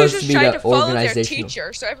not supposed to be the organizational.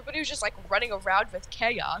 Teacher, so everybody was just, like, running around with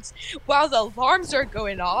chaos. While the alarms are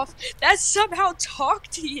going off, that somehow talk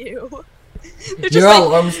to you. Your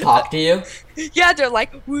alarms talk to you? Yeah, they're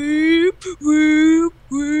like, whoop, whoop,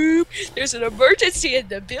 whoop. There's an emergency in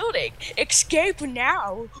the building. Escape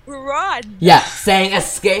now. Run. Yeah, saying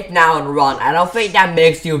escape now and run. I don't think that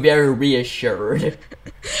makes you very reassured.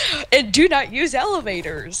 And do not use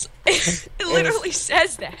elevators. It literally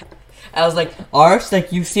says that. I was like, ours,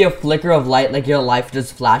 like, you see a flicker of light, like, your life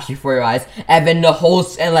just flash before your eyes, and then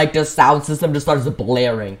the sound system just starts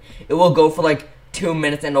blaring. It will go for, like, 2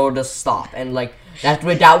 minutes in order to stop, and like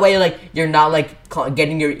that way like you're not like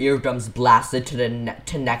getting your eardrums blasted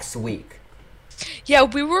to next week. Yeah,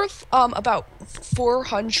 we were about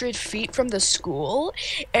 400 feet from the school,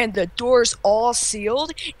 and the doors all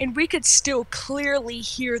sealed, and we could still clearly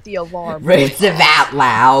hear the alarm. It's that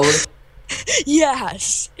loud.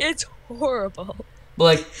 Yes, it's horrible. But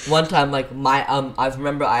like one time, like I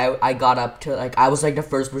remember I got up to like I was like the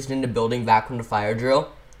first person in the building back from the fire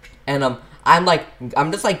drill, and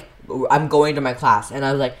I'm going to my class, and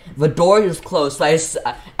I was like the door is closed, so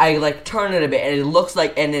I like turn it a bit, and it looks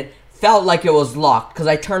like and it felt like it was locked because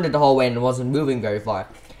I turned it the whole way and it wasn't moving very far.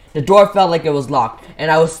 The door felt like it was locked,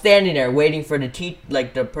 and I was standing there waiting for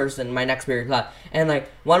the person, my next period class, and like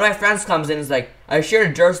one of my friends comes in and is like, "Are you sure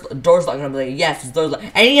the door's locked?" And I'm like, "Yes, the door's locked."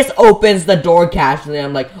 And he just opens the door casually, and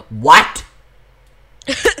I'm like, "What?"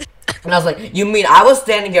 And I was like, "You mean I was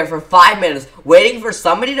standing here for 5 minutes waiting for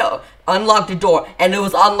somebody to unlock the door, and it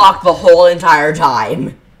was unlocked the whole entire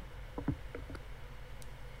time?"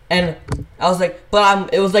 And I was like,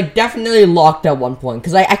 it was like definitely locked at one point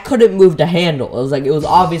because I couldn't move the handle. It was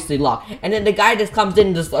obviously locked. And then the guy just comes in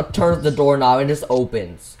and just turns the doorknob and just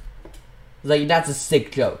opens. Like, that's a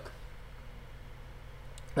sick joke.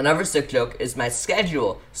 Another sick joke is my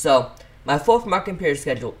schedule. So, my fourth marking period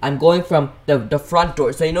schedule, I'm going from the front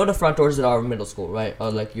door. So, you know the front doors at our middle school, right?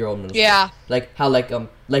 Or like your own middle school. Yeah. Like how like you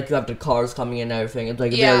have the cars coming in and everything. It's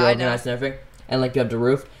like very organized and everything. And like you have the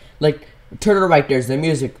roof. Like, to the right, there's the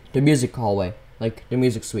music hallway, like the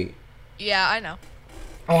music suite. Yeah, I know.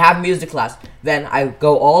 I have music class. Then I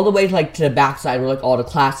go all the way to the backside where like all the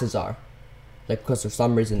classes are, like because for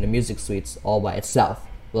some reason the music suite's all by itself.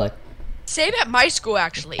 Like same at my school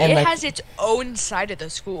actually. It has its own side of the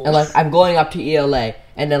school. And like I'm going up to ELA,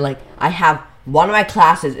 and then like I have one of my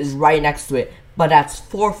classes is right next to it, but that's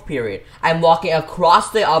fourth period. I'm walking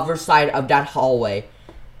across the other side of that hallway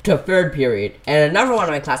to third period, and another one of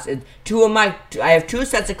my classes. I have two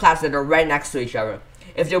sets of classes that are right next to each other.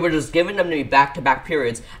 If they were just giving them to me back-to-back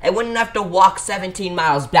periods, I wouldn't have to walk 17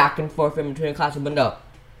 miles back and forth in between classes. But no,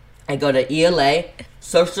 I go to ELA,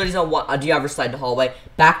 social studies on the other side of the hallway,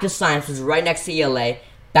 back to science, which is right next to ELA,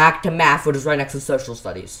 back to math, which is right next to social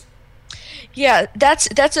studies. Yeah, that's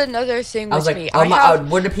another thing with me.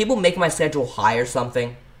 Would the people make my schedule high or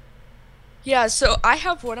something? Yeah, so I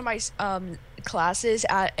have one of my classes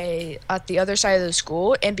at the other side of the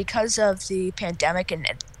school, and because of the pandemic and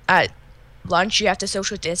at lunch you have to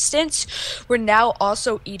social distance, we're now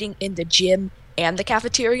also eating in the gym and the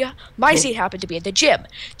cafeteria. My seat happened to be in the gym.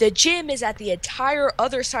 The gym is at the entire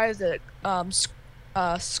other side of the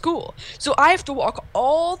school, so I have to walk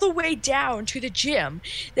all the way down to the gym,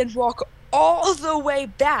 then walk all the way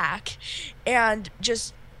back, and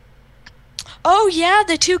just oh yeah,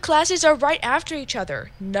 the two classes are right after each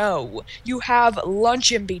other. No, you have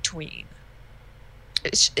lunch in between.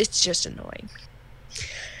 It's just annoying.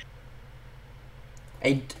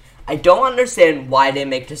 I don't understand why they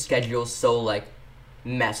make the schedule so like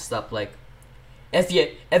messed up. Like if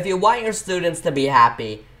you want your students to be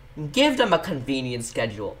happy, give them a convenient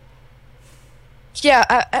schedule. Yeah,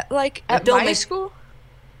 at my school.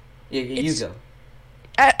 You go.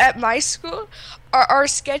 At my school, our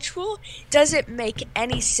schedule doesn't make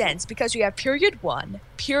any sense because we have period 1,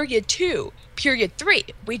 period 2, period 3.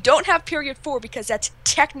 We don't have period 4 because that's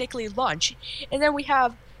technically lunch. And then we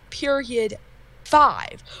have period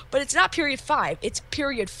 5. But it's not period 5, it's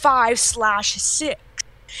period 5/6.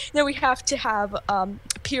 Then we have to have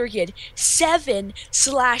period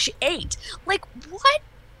 7/8. Like, what?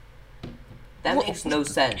 That makes no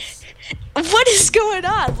sense. What is going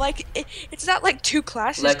on? Like, it's not like two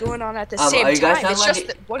classes going on at the same time. It's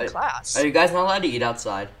just one class. Are you guys not allowed to eat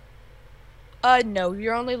outside? No,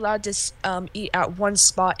 you're only allowed to eat at one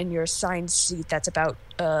spot in your assigned seat. That's about,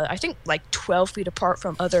 I think, like 12 feet apart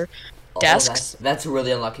from other desks. That's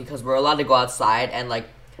really unlucky because we're allowed to go outside, and like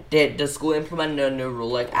the school implemented a new rule.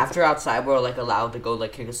 Like after outside, we're like allowed to go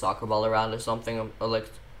like kick a soccer ball around or something, or like.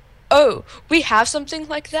 Oh, we have something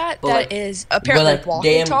like that. That is apparently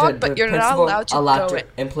walking talk, but you're not allowed to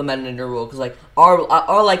implement a new rule because like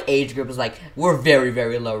our like age group is like we're very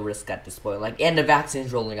very low risk at this point. Like and the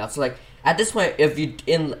vaccine's rolling out, so like at this point, if you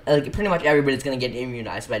pretty much everybody's gonna get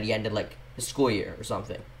immunized by the end of like the school year or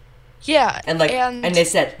something. Yeah, and they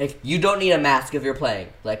said like you don't need a mask if you're playing.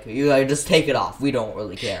 Like you just take it off. We don't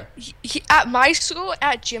really care. At my school,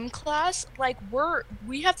 at gym class, like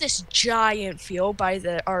we have this giant field by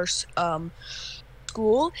our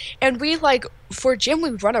school, and we like for gym we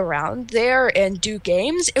run around there and do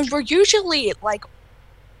games, and we're usually like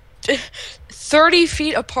 30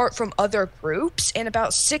 feet apart from other groups and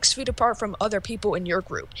about 6 feet apart from other people in your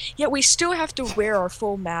group. Yet we still have to wear our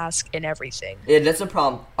full mask and everything. Yeah, that's a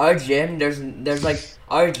problem. Our gym, there's like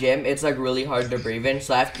our gym. It's like really hard to breathe in.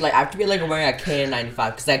 So I have to be like wearing a KN95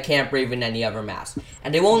 because I can't breathe in any other mask,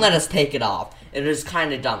 and they won't let us take it off. It is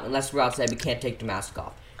kind of dumb. Unless we're outside, we can't take the mask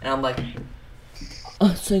off. And I'm like,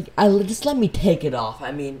 it's like just let me take it off.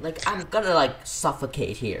 I mean, like I'm gonna like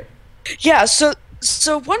suffocate here. Yeah.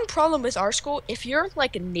 So one problem with our school, if you're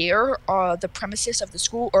like near the premises of the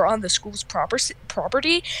school or on the school's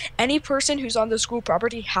property, any person who's on the school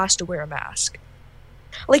property has to wear a mask.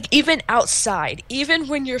 Like even outside, even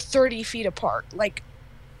when you're 30 feet apart, like.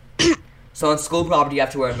 So on school property, you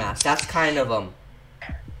have to wear a mask. That's kind of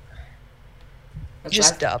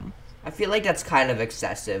just dumb. I feel like that's kind of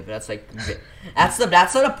excessive. That's like that's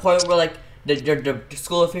at a point where like the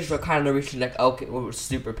school officials are kind of reaching like, okay, we're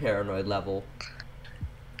super paranoid level.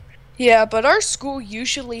 Yeah, but our school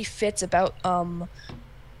usually fits about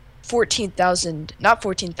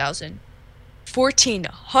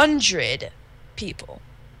 1,400 people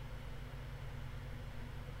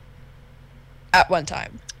at one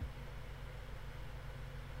time.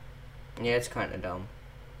 Yeah, it's kind of dumb.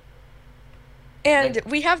 And like,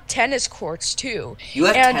 we have tennis courts too. You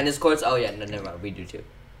have tennis courts? Oh yeah, no, never mind. We do too.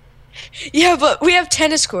 Yeah, but we have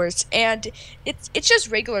tennis courts, and it's just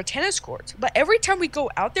regular tennis courts. But every time we go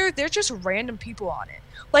out there, there's just random people on it.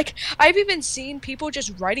 Like I've even seen people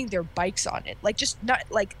just riding their bikes on it, like just not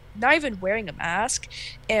even wearing a mask,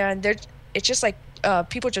 and it's just like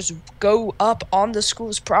people just go up on the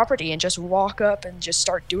school's property and just walk up and just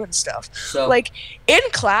start doing stuff. So, like in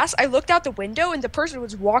class, I looked out the window and the person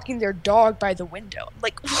was walking their dog by the window. I'm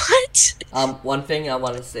like, what? One thing I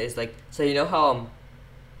want to say is like, so you know how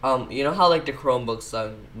like the Chromebooks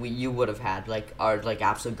you would have had like are like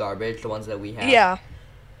absolute garbage, the ones that we have. Yeah.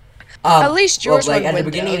 At least yours like at Windows.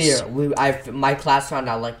 the beginning of the year, my class found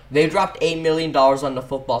out like they dropped $8 million on the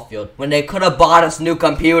football field when they could have bought us new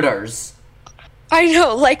computers. I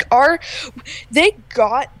know, like they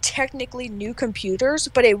got technically new computers,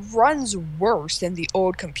 but it runs worse than the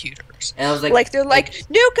old computers. And I was like they're like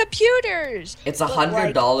new computers. It's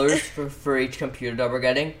 $100 for each computer that we're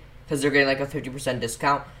getting. Because they're getting like a 50%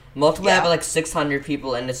 discount. Multiply by like 600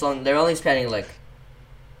 people, and they're only spending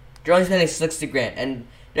 60 grand, and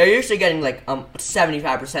they're usually getting like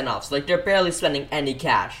 75% off. So like they're barely spending any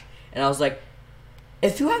cash. And I was like,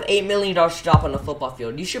 if you have $8 million to drop on a football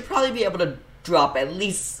field, you should probably be able to drop at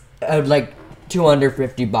least like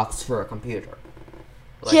 $250 for a computer.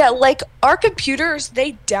 Yeah, like our computers,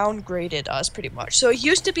 they downgraded us pretty much. So it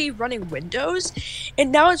used to be running Windows,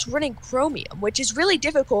 and now it's running Chromium, which is really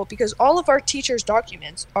difficult because all of our teachers'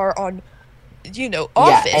 documents are on,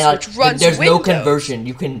 Office, and, which runs there's Windows. No conversion.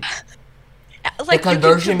 You can. The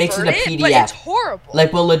conversion makes it a PDF. But it's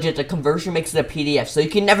horrible. Legit, the conversion makes it a PDF, so you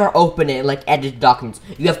can never open it and edit documents.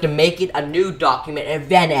 You have to make it a new document and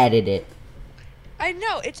then edit it. I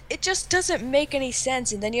know, it just doesn't make any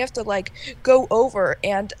sense, and then you have to go over,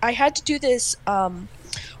 and I had to do this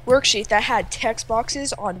worksheet that had text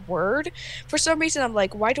boxes on Word. For some reason, I'm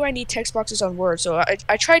like, why do I need text boxes on Word? So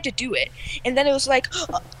I tried to do it, and then it was like,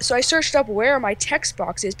 so I searched up where are my text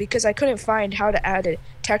boxes because I couldn't find how to add a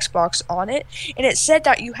text box on it, and it said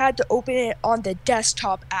that you had to open it on the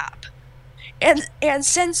desktop app, and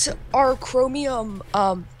since our Chromium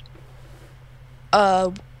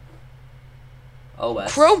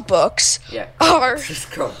Chromebooks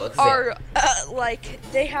are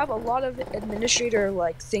they have a lot of administrator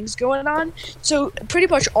things going on, so pretty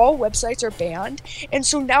much all websites are banned, and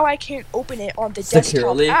so now I can't open it on the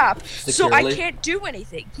desktop app, so I can't do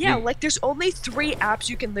anything. There's only 3 apps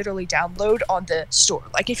you can literally download on the store.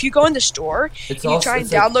 If you go in the store and you try and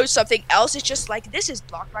download something else, it's just this is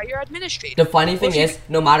blocked by your administrator. The funny thing is,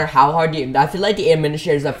 no matter how hard I feel like the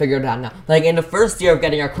administrators have figured it out now. In the first year of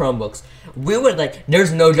getting our Chromebooks, we would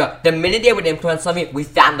there's no job. The minute they would implement something, we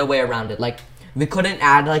found a way around it. We couldn't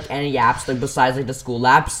add any apps besides the school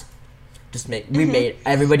apps.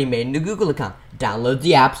 Everybody made a new Google account. Download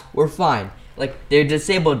the apps, we're fine. They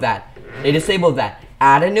disabled that.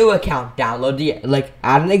 Add a new account, download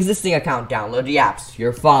add an existing account, download the apps.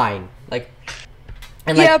 You're fine.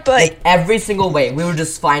 But every single way, we would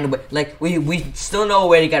just find a way. We still know a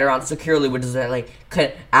way to get around securely, which is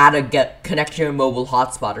connect to your mobile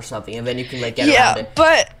hotspot or something, and then you can get around it. Yeah,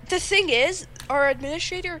 but the thing is, our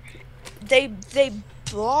administrator, they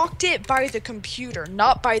blocked it by the computer,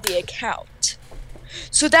 not by the account.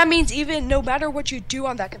 So that means even no matter what you do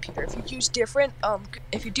on that computer, if you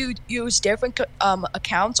use different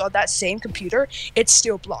accounts on that same computer, it's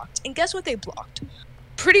still blocked. And guess what they blocked?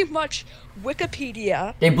 pretty much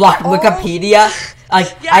Wikipedia. They blocked Wikipedia.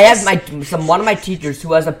 Like Yes. I have one of my teachers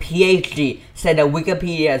who has a PhD said that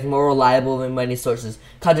Wikipedia is more reliable than many sources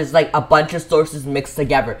because it's like a bunch of sources mixed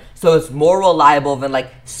together, so it's more reliable than like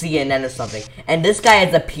CNN or something. And this guy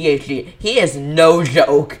has a PhD. He is no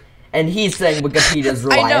joke, and he's saying Wikipedia is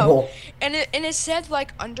reliable. I know. And it said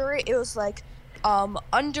like under it was like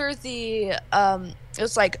under the it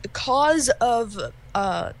was like cause of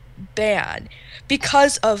ban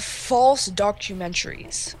because of false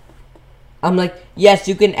documentaries. I'm like, yes,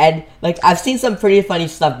 you can add, like, I've seen some pretty funny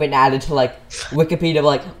stuff been added to, like, Wikipedia, but,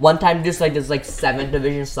 like, one time just, like, there's, like, 7th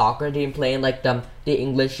division soccer team playing, like, the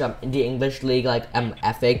English league, like,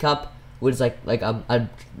 FA Cup, which is, like, a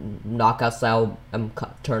knockout style,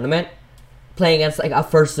 tournament, playing against, like, a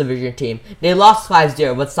 1st division team. They lost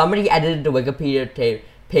 5-0, but somebody edited the Wikipedia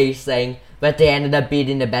page saying that they ended up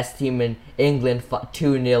beating the best team in England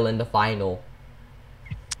 2-0 in the final.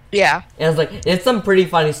 Yeah. And it's like, it's some pretty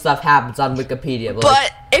funny stuff happens on Wikipedia. But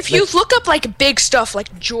like, if you look up, like, big stuff,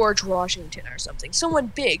 like George Washington or something, someone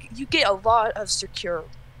big, you get a lot of secure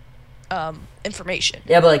information.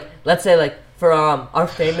 Yeah, but, like, let's say, like, for our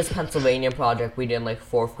famous Pennsylvania project we did in, like,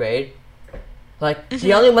 4th grade, like,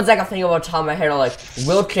 the only ones I can think of off the top of my head are, like,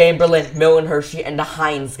 Will Chamberlain, Milton Hershey, and the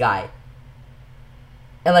Heinz guy.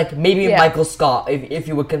 And, like, maybe Michael Scott, if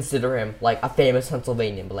you would consider him, like, a famous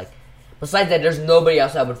Pennsylvanian, but, like, besides that, there's nobody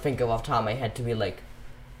else I would think of off the top of my head to be, like,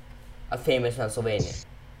 a famous Pennsylvanian.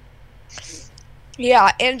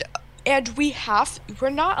 Yeah, and we're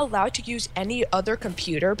not allowed to use any other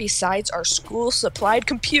computer besides our school-supplied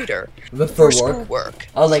computer for schoolwork.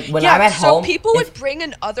 Oh, like, when I'm at home... so people would bring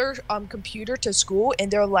another computer to school,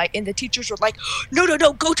 and they're like, and the teachers were like, no,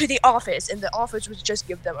 go to the office, and the office would just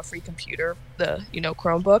give them a free computer, the,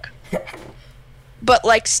 Chromebook. But,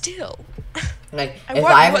 like, still... Like, I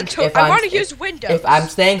want to use Windows. If I'm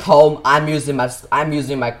staying home, I'm using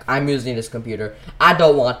this computer. I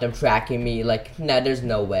don't want them tracking me. Like, no, there's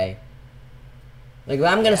no way. Like, if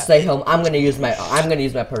I'm gonna stay home, I'm gonna use my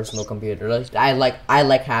personal computer. Like, I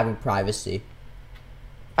like having privacy.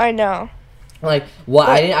 I know. Like,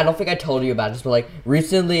 I don't think I told you about this, but like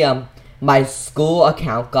recently, my school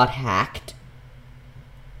account got hacked.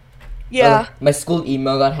 Yeah. My school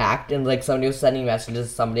email got hacked, and like somebody was sending messages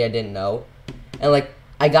to somebody I didn't know. And, like,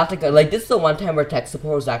 I got to go, like, this is the one time where tech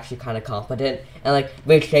support was actually kind of competent. And, like,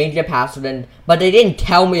 they changed the password, but they didn't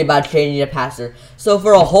tell me about changing the password. So,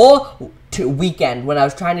 for a whole weekend, when I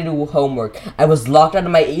was trying to do homework, I was locked out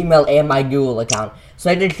of my email and my Google account. So,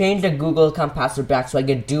 I had to change the Google account password back so I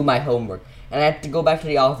could do my homework. And I had to go back to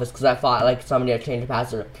the office because I thought, like, somebody had changed the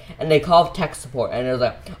password. And they called tech support, and it was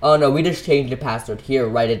like, oh, no, we just changed the password. Here,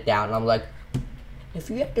 write it down. And I'm like... If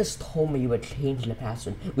you had just told me you had changed the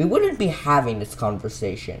password, we wouldn't be having this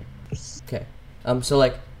conversation. Okay. So,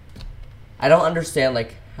 like, I don't understand,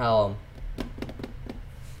 like, how,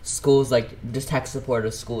 schools, like, just tech support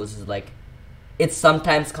of schools is, like, it's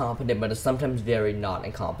sometimes competent, but it's sometimes very not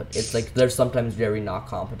incompetent. It's, like, they're sometimes very not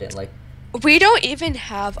competent, like. We don't even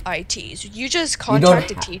have ITs. You just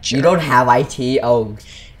contact a teacher. You don't have IT? Oh,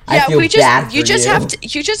 yeah, I feel bad for you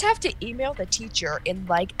just have to email the teacher and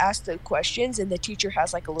like ask the questions, and the teacher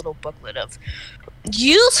has like a little booklet of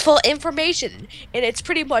useful information, and it's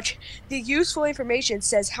pretty much the useful information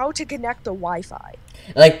says how to connect the Wi-Fi.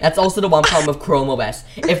 Like, that's also the one problem with Chrome OS.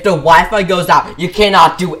 If the Wi-Fi goes out, you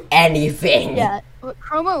cannot do anything. Yeah,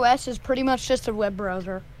 Chrome OS is pretty much just a web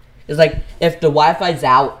browser. It's like, if the Wi-Fi's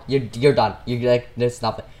out, you're done. You're like, there's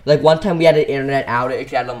nothing. Like, one time we had an internet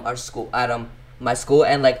outage at our school, at my school,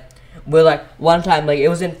 and like, we're like, one time, like, it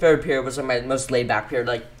was in 3rd period, was my most laid back period,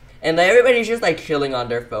 like, and like, everybody's just like chilling on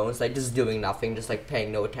their phones, like just doing nothing, just like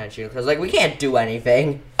paying no attention, because like we can't do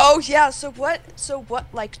anything. Oh yeah, so what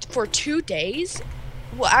like for 2 days,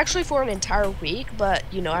 well actually for an entire week, but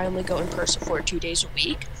I only go in person for 2 days a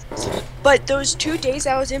week. But those 2 days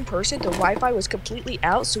I was in person, the Wi-Fi was completely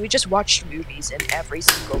out, so we just watched movies in every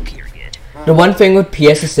single period. The one thing with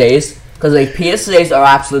PSSAs, because like PSSAs are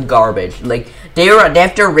absolute garbage. Like they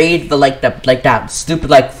have to read that stupid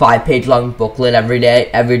like 5-page long booklet every day.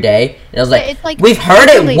 And it was like, it's like we've heard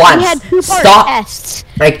it once. We had 2-part Stop. tests.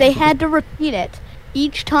 Like, they had to repeat it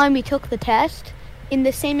each time we took the test. In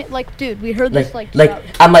the same, like, dude, we heard this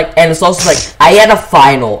I'm like, and it's also like I had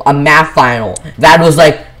a math final that was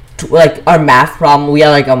like our math problem. We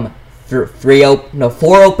had like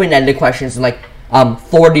 4 open-ended questions and like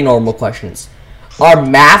 40 normal questions. Our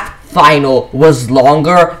math final was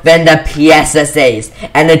longer than the PSSAs,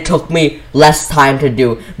 and it took me less time to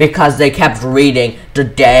do because they kept reading the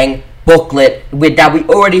dang booklet that we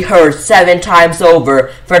already heard 7 times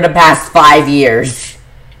over for the past 5 years.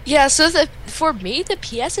 Yeah, so for me, the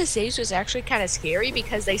PSSAs was actually kind of scary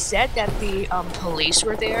because they said that the police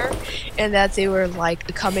were there, and that they were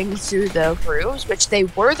like coming through the rooms, which they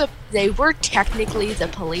were technically the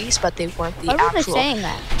police, but they weren't the Why were they actual saying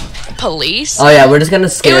that? police. Oh yeah, we're just gonna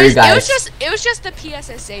scare you guys. It was just the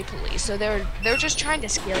PSSA police, so they're just trying to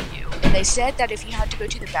scare you. And they said that if you had to go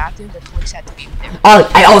to the bathroom, the police had to be there.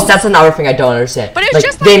 Oh, that's another thing I don't understand. But it's like,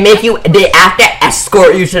 just they have to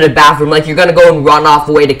escort you to the bathroom. Like you're gonna go and run off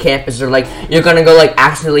away to campus, or like you're gonna go like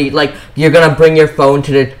actually like you're gonna bring your phone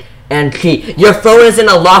to the and cheat. Your phone is in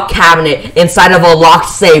a locked cabinet inside of a locked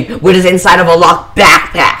safe, which is inside of a locked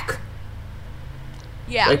backpack.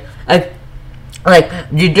 Yeah.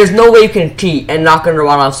 There's no way you can cheat and not gonna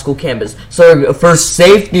run off school campus. So for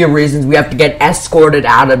safety reasons, we have to get escorted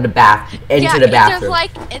out of the bathroom.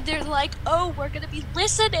 And they're like, oh, we're gonna be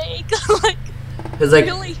listening.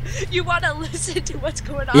 Really, you want to listen to what's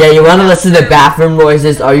going on? Yeah, you want to listen to bathroom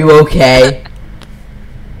noises. Are you okay?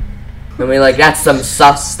 I mean, like that's some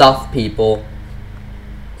sus stuff, people.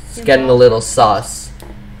 It's getting a little sus.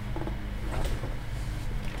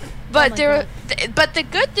 But but the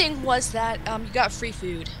good thing was that you got free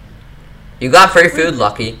food. You got free food,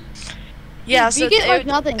 Lucky. Yeah, we get like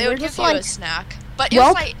nothing. They We're would give just you like a snack, but it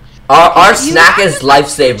was like our snack is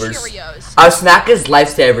lifesavers. Cheerios. Our snack is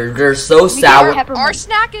lifesavers. They're so sour. Our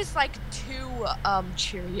snack is like 2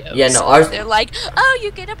 Cheerios. Yeah, no, they're like, oh,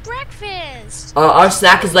 you get a breakfast. Our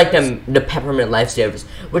snack is like the peppermint lifesavers,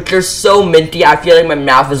 which are so minty. I feel like my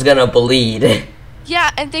mouth is gonna bleed.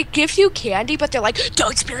 Yeah, and they give you candy, but they're like,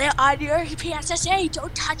 don't spill it on your PSSA.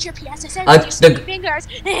 Don't touch your PSSA with your sticky fingers.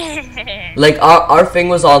 Like, our thing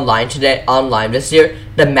was online this year.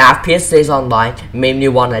 The math PSAs online made me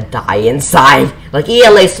want to die inside. Like,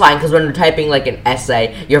 ELA's fine, because when you're typing, like, an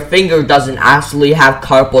essay, your finger doesn't actually have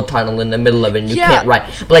carpal tunnel in the middle of it, and you can't write.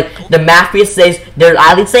 But, like, the math PSAs, they're,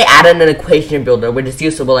 at least they added an equation builder, which is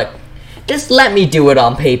useful, like, just let me do it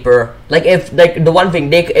on paper. Like, if, like, the one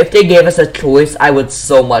thing, if they gave us a choice, I would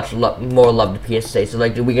so much more love the PSA. So,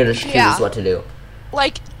 like, we could just choose what to do.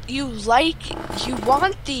 Like, you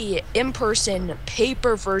want the in-person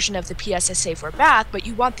paper version of the PSSA for math, but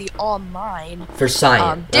you want the online for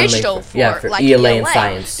science, digital for like ELA and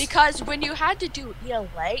science. Because when you had to do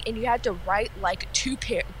ELA and you had to write like two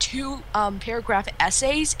paragraph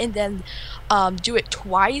essays and then do it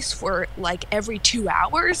twice for like every 2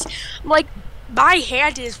 hours, like my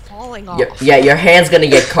hand is falling off. Yeah, your hand's gonna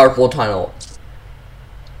get carpal tunnel.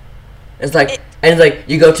 It's like,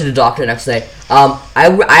 you go to the doctor next day. I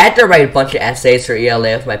had to write a bunch of essays for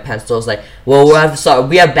ELA with my pencil. It's like, well,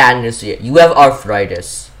 we have bad news for you. You have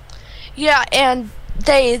arthritis. Yeah, and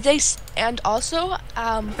and also,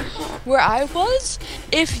 where I was,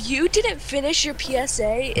 if you didn't finish your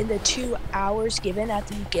PSA in the 2 hours given at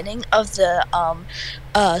the beginning of the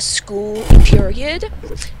school period,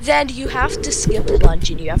 then you have to skip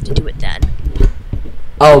lunch and you have to do it then.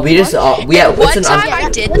 Oh, we just let's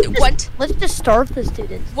just starve the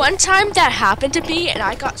students. One time that happened to me, and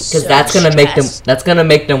I got so stressed. That's gonna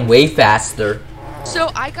make them way faster.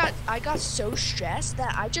 So I got so stressed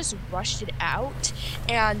that I just rushed it out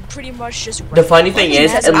and pretty much just. The funny thing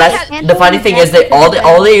is,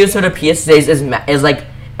 all they use for the PSAs is like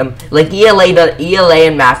ELA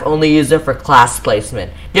and math only use it for class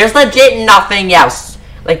placement. There's legit nothing else.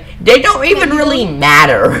 Like they don't even really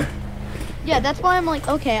matter. Yeah, that's why I'm like,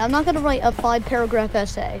 okay, I'm not gonna write a 5-paragraph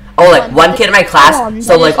essay. Oh, like one kid in my class.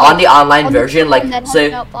 So like on the online version, like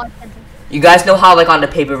so. You guys know how like on the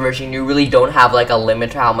paper version, you really don't have like a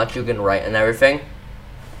limit to how much you can write and everything.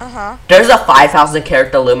 There's a 5,000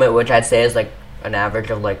 character limit, which I'd say is like an average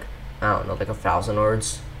of like I don't know, like 1,000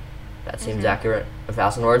 words. That seems accurate.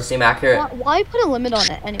 1,000 words seem accurate. Why put a limit on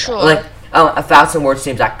it anyway? Like 1,000 words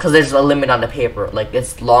seems accurate because there's a limit on the paper. Like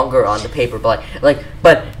it's longer on the paper, but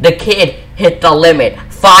but the kid hit the limit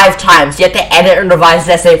 5 times. You have to edit and revise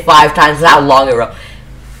the essay 5 times. That's how long it wrote.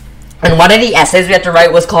 And one of the essays we had to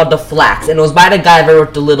write was called The Flax, and it was by the guy that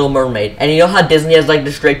wrote The Little Mermaid. And you know how Disney has like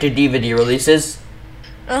the straight-to-DVD releases?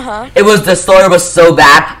 The story was so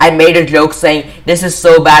bad, I made a joke saying, this is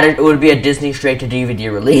so bad it would be a Disney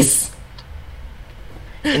straight-to-DVD release.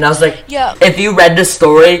 And I was like, if you read the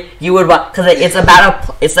story, you would want, because it's about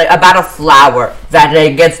a flower that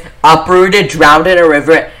gets uprooted, drowned in a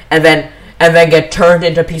river, and then get turned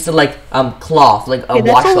into a piece of like cloth, like a washcloth.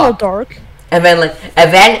 That's a little dark. And then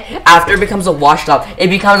after it becomes a washcloth, it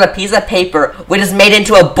becomes a piece of paper which is made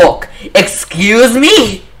into a book. Excuse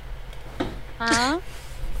me? And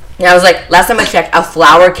I was like, last time I checked, a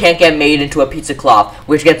flower can't get made into a piece of cloth,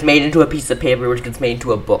 which gets made into a piece of paper, which gets made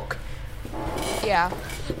into a book. Yeah,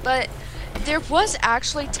 but There was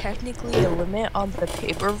actually technically a limit on the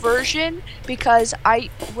paper version because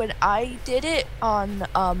when I did it on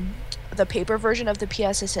the paper version of the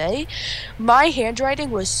PSSA, my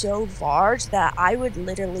handwriting was so large that I would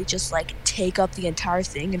literally just like take up the entire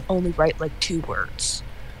thing and only write like 2 words.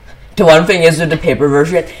 The one thing is with the paper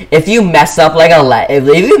version, if you mess up like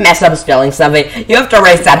if you mess up spelling something, you have to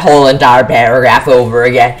erase that whole entire paragraph over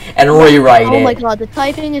again and rewrite it. Oh my god, the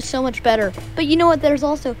typing is so much better. But you know what? There's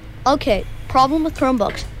also problem with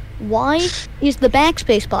Chromebooks. Why is the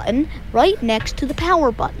backspace button right next to the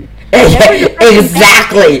power button?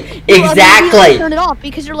 Exactly. You turn it off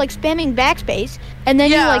because you're like spamming backspace, and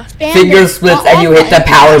then you like spam finger splits and you hit the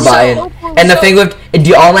power button. And the thing with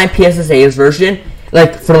the online PSSA's version,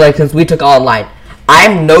 since we took online,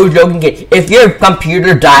 I'm no joking. If your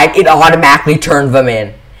computer died, it automatically turned them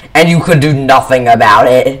in, and you could do nothing about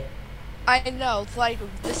it. I know. Like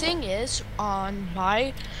the thing is, on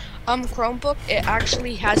my Chromebook, it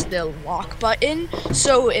actually has the lock button.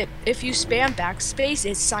 So if you spam backspace,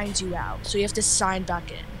 it signs you out. So you have to sign back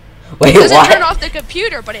in. Wait, it doesn't what? turn off the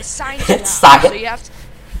computer, but it signs you out. So you have to.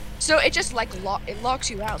 So it just it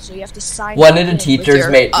locks you out, so you have to sign. One of the teachers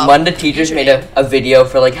made a video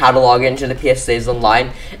for like how to log into the PSAs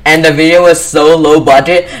online, and the video was so low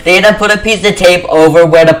budget they had to put a piece of tape over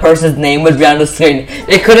where the person's name was on the screen.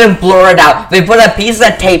 They couldn't blur it out. They put a piece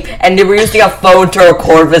of tape and they were using a phone to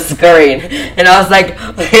record the screen, and I was like,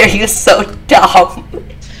 "Are you so dumb?"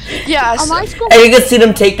 Yeah. And you could see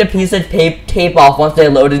them take the piece of tape off once they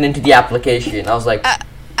loaded into the application. I was like.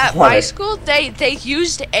 At my school, they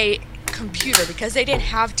used a computer because they didn't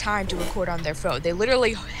have time to record on their phone. They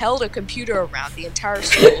literally held a computer around the entire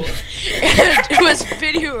school, and it was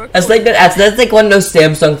video recording. That's like one of those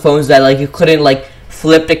Samsung phones that like you couldn't like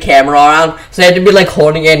flip the camera around, so you had to be like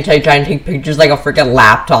holding it and trying to take pictures like a freaking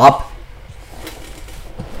laptop.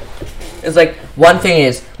 It's like one thing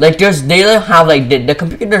is like they don't have like the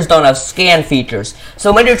computers don't have scan features.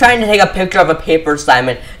 So when you're trying to take a picture of a paper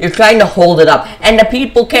assignment, you're trying to hold it up, and the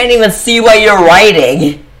people can't even see what you're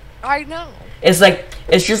writing. I know. It's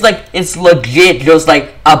legit just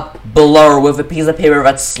like a blur with a piece of paper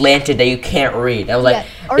that's slanted that you can't read. I was like,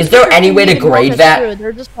 is there any way to grade that? True.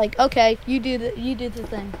 They're just like, okay, you do the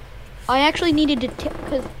thing. I actually needed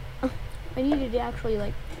to I needed to actually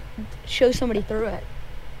like show somebody through it.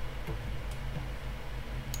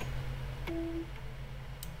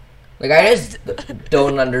 Like, I just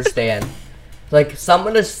don't understand. Like, some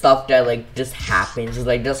of the stuff that, like, just happens,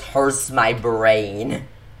 like, just hurts my brain.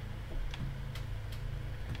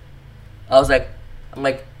 I'm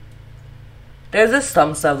like, there's just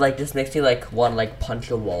some stuff, like, just makes you, like, want to, like, punch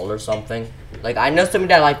a wall or something. Like, I know something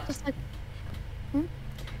that,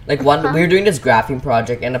 we were doing this graphing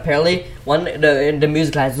project, and apparently, in the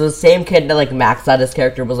music class, it was the same kid that, like, maxed out his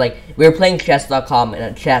character was, like, we were playing chess.com,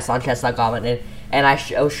 and chess.com, and I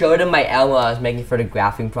showed him my Elmo I was making for the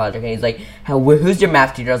graphing project, and he's like, who's your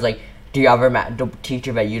math teacher? I was like, do you have a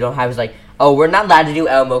teacher that you don't have? He's like, oh, we're not allowed to do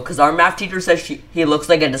Elmo, because our math teacher says he looks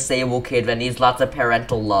like a disabled kid that needs lots of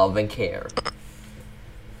parental love and care.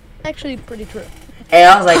 Actually, pretty true. And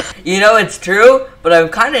I was like, it's true, but I'm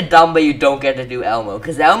kind of dumb, but you don't get to do Elmo,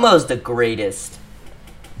 because Elmo's the greatest.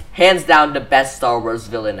 Hands down, the best Star Wars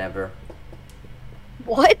villain ever.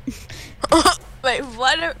 What? Wait,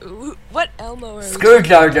 what Elmo are Screw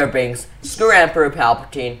Jar Jar Binks. Screw Emperor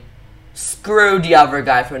Palpatine. Screw the other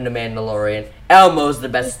guy from The Mandalorian. Elmo's the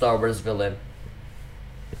best Star Wars villain.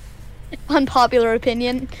 Unpopular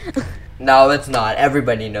opinion. No, it's not.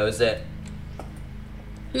 Everybody knows it.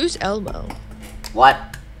 Who's Elmo?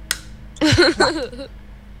 What? Are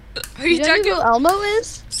you talking know who Elmo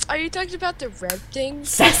is? Are you talking about the red thing?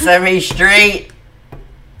 Sesame Street.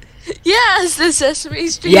 Yes, the Sesame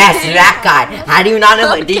Street. Yes, that guy. How do you not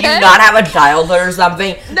know? Okay. Did you not have a childhood or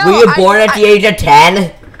something? No, were you born at the age of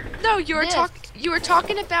 10? No, you were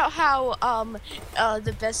talking about how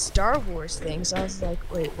the best Star Wars things. I was like,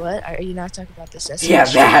 wait, what? Are you not talking about the Sesame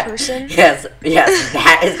Street person? Yes,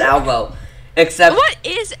 that is Elmo. Except what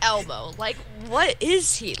is Elmo? Like, what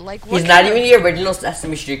is he? Like, what he's not even the original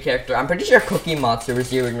Sesame Street character. I'm pretty sure Cookie Monster was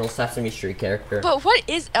the original Sesame Street character. But what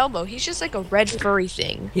is Elmo? He's just like a red furry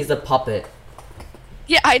thing. He's a puppet.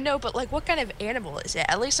 Yeah, I know, but like, what kind of animal is it?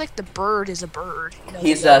 At least like the bird is a bird.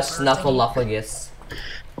 He's a snuffleupagus.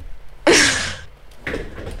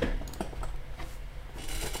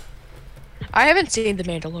 I haven't seen The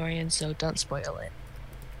Mandalorian, so don't spoil it.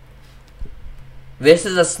 This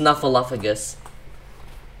is a snuffleupagus.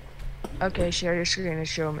 Okay, share your screen and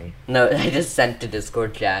show me. No, I just sent to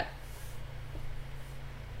Discord chat.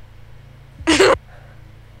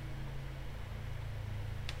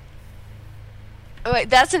 Oh, wait,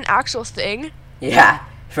 that's an actual thing? Yeah,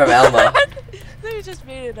 from Elmo. They just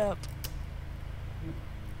made it up.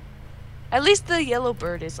 At least the yellow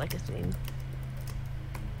bird is like a thing.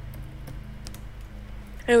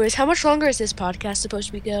 Anyways, how much longer is this podcast supposed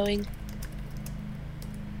to be going?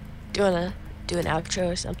 Do you wanna do an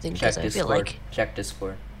outro or something? Check Because I Discord. feel like Check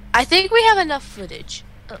Discord. I think we have enough footage.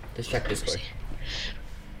 Just check Discord.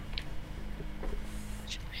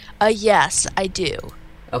 Yes, I do.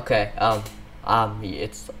 Okay.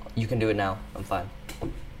 It's you can do it now. I'm fine.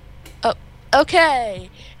 Okay,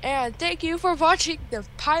 and thank you for watching the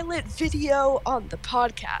pilot video on the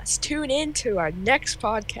podcast. Tune in to our next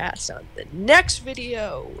podcast on the next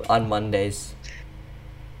video. On Mondays.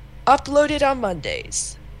 Uploaded on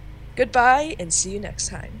Mondays. Goodbye, and see you next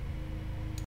time.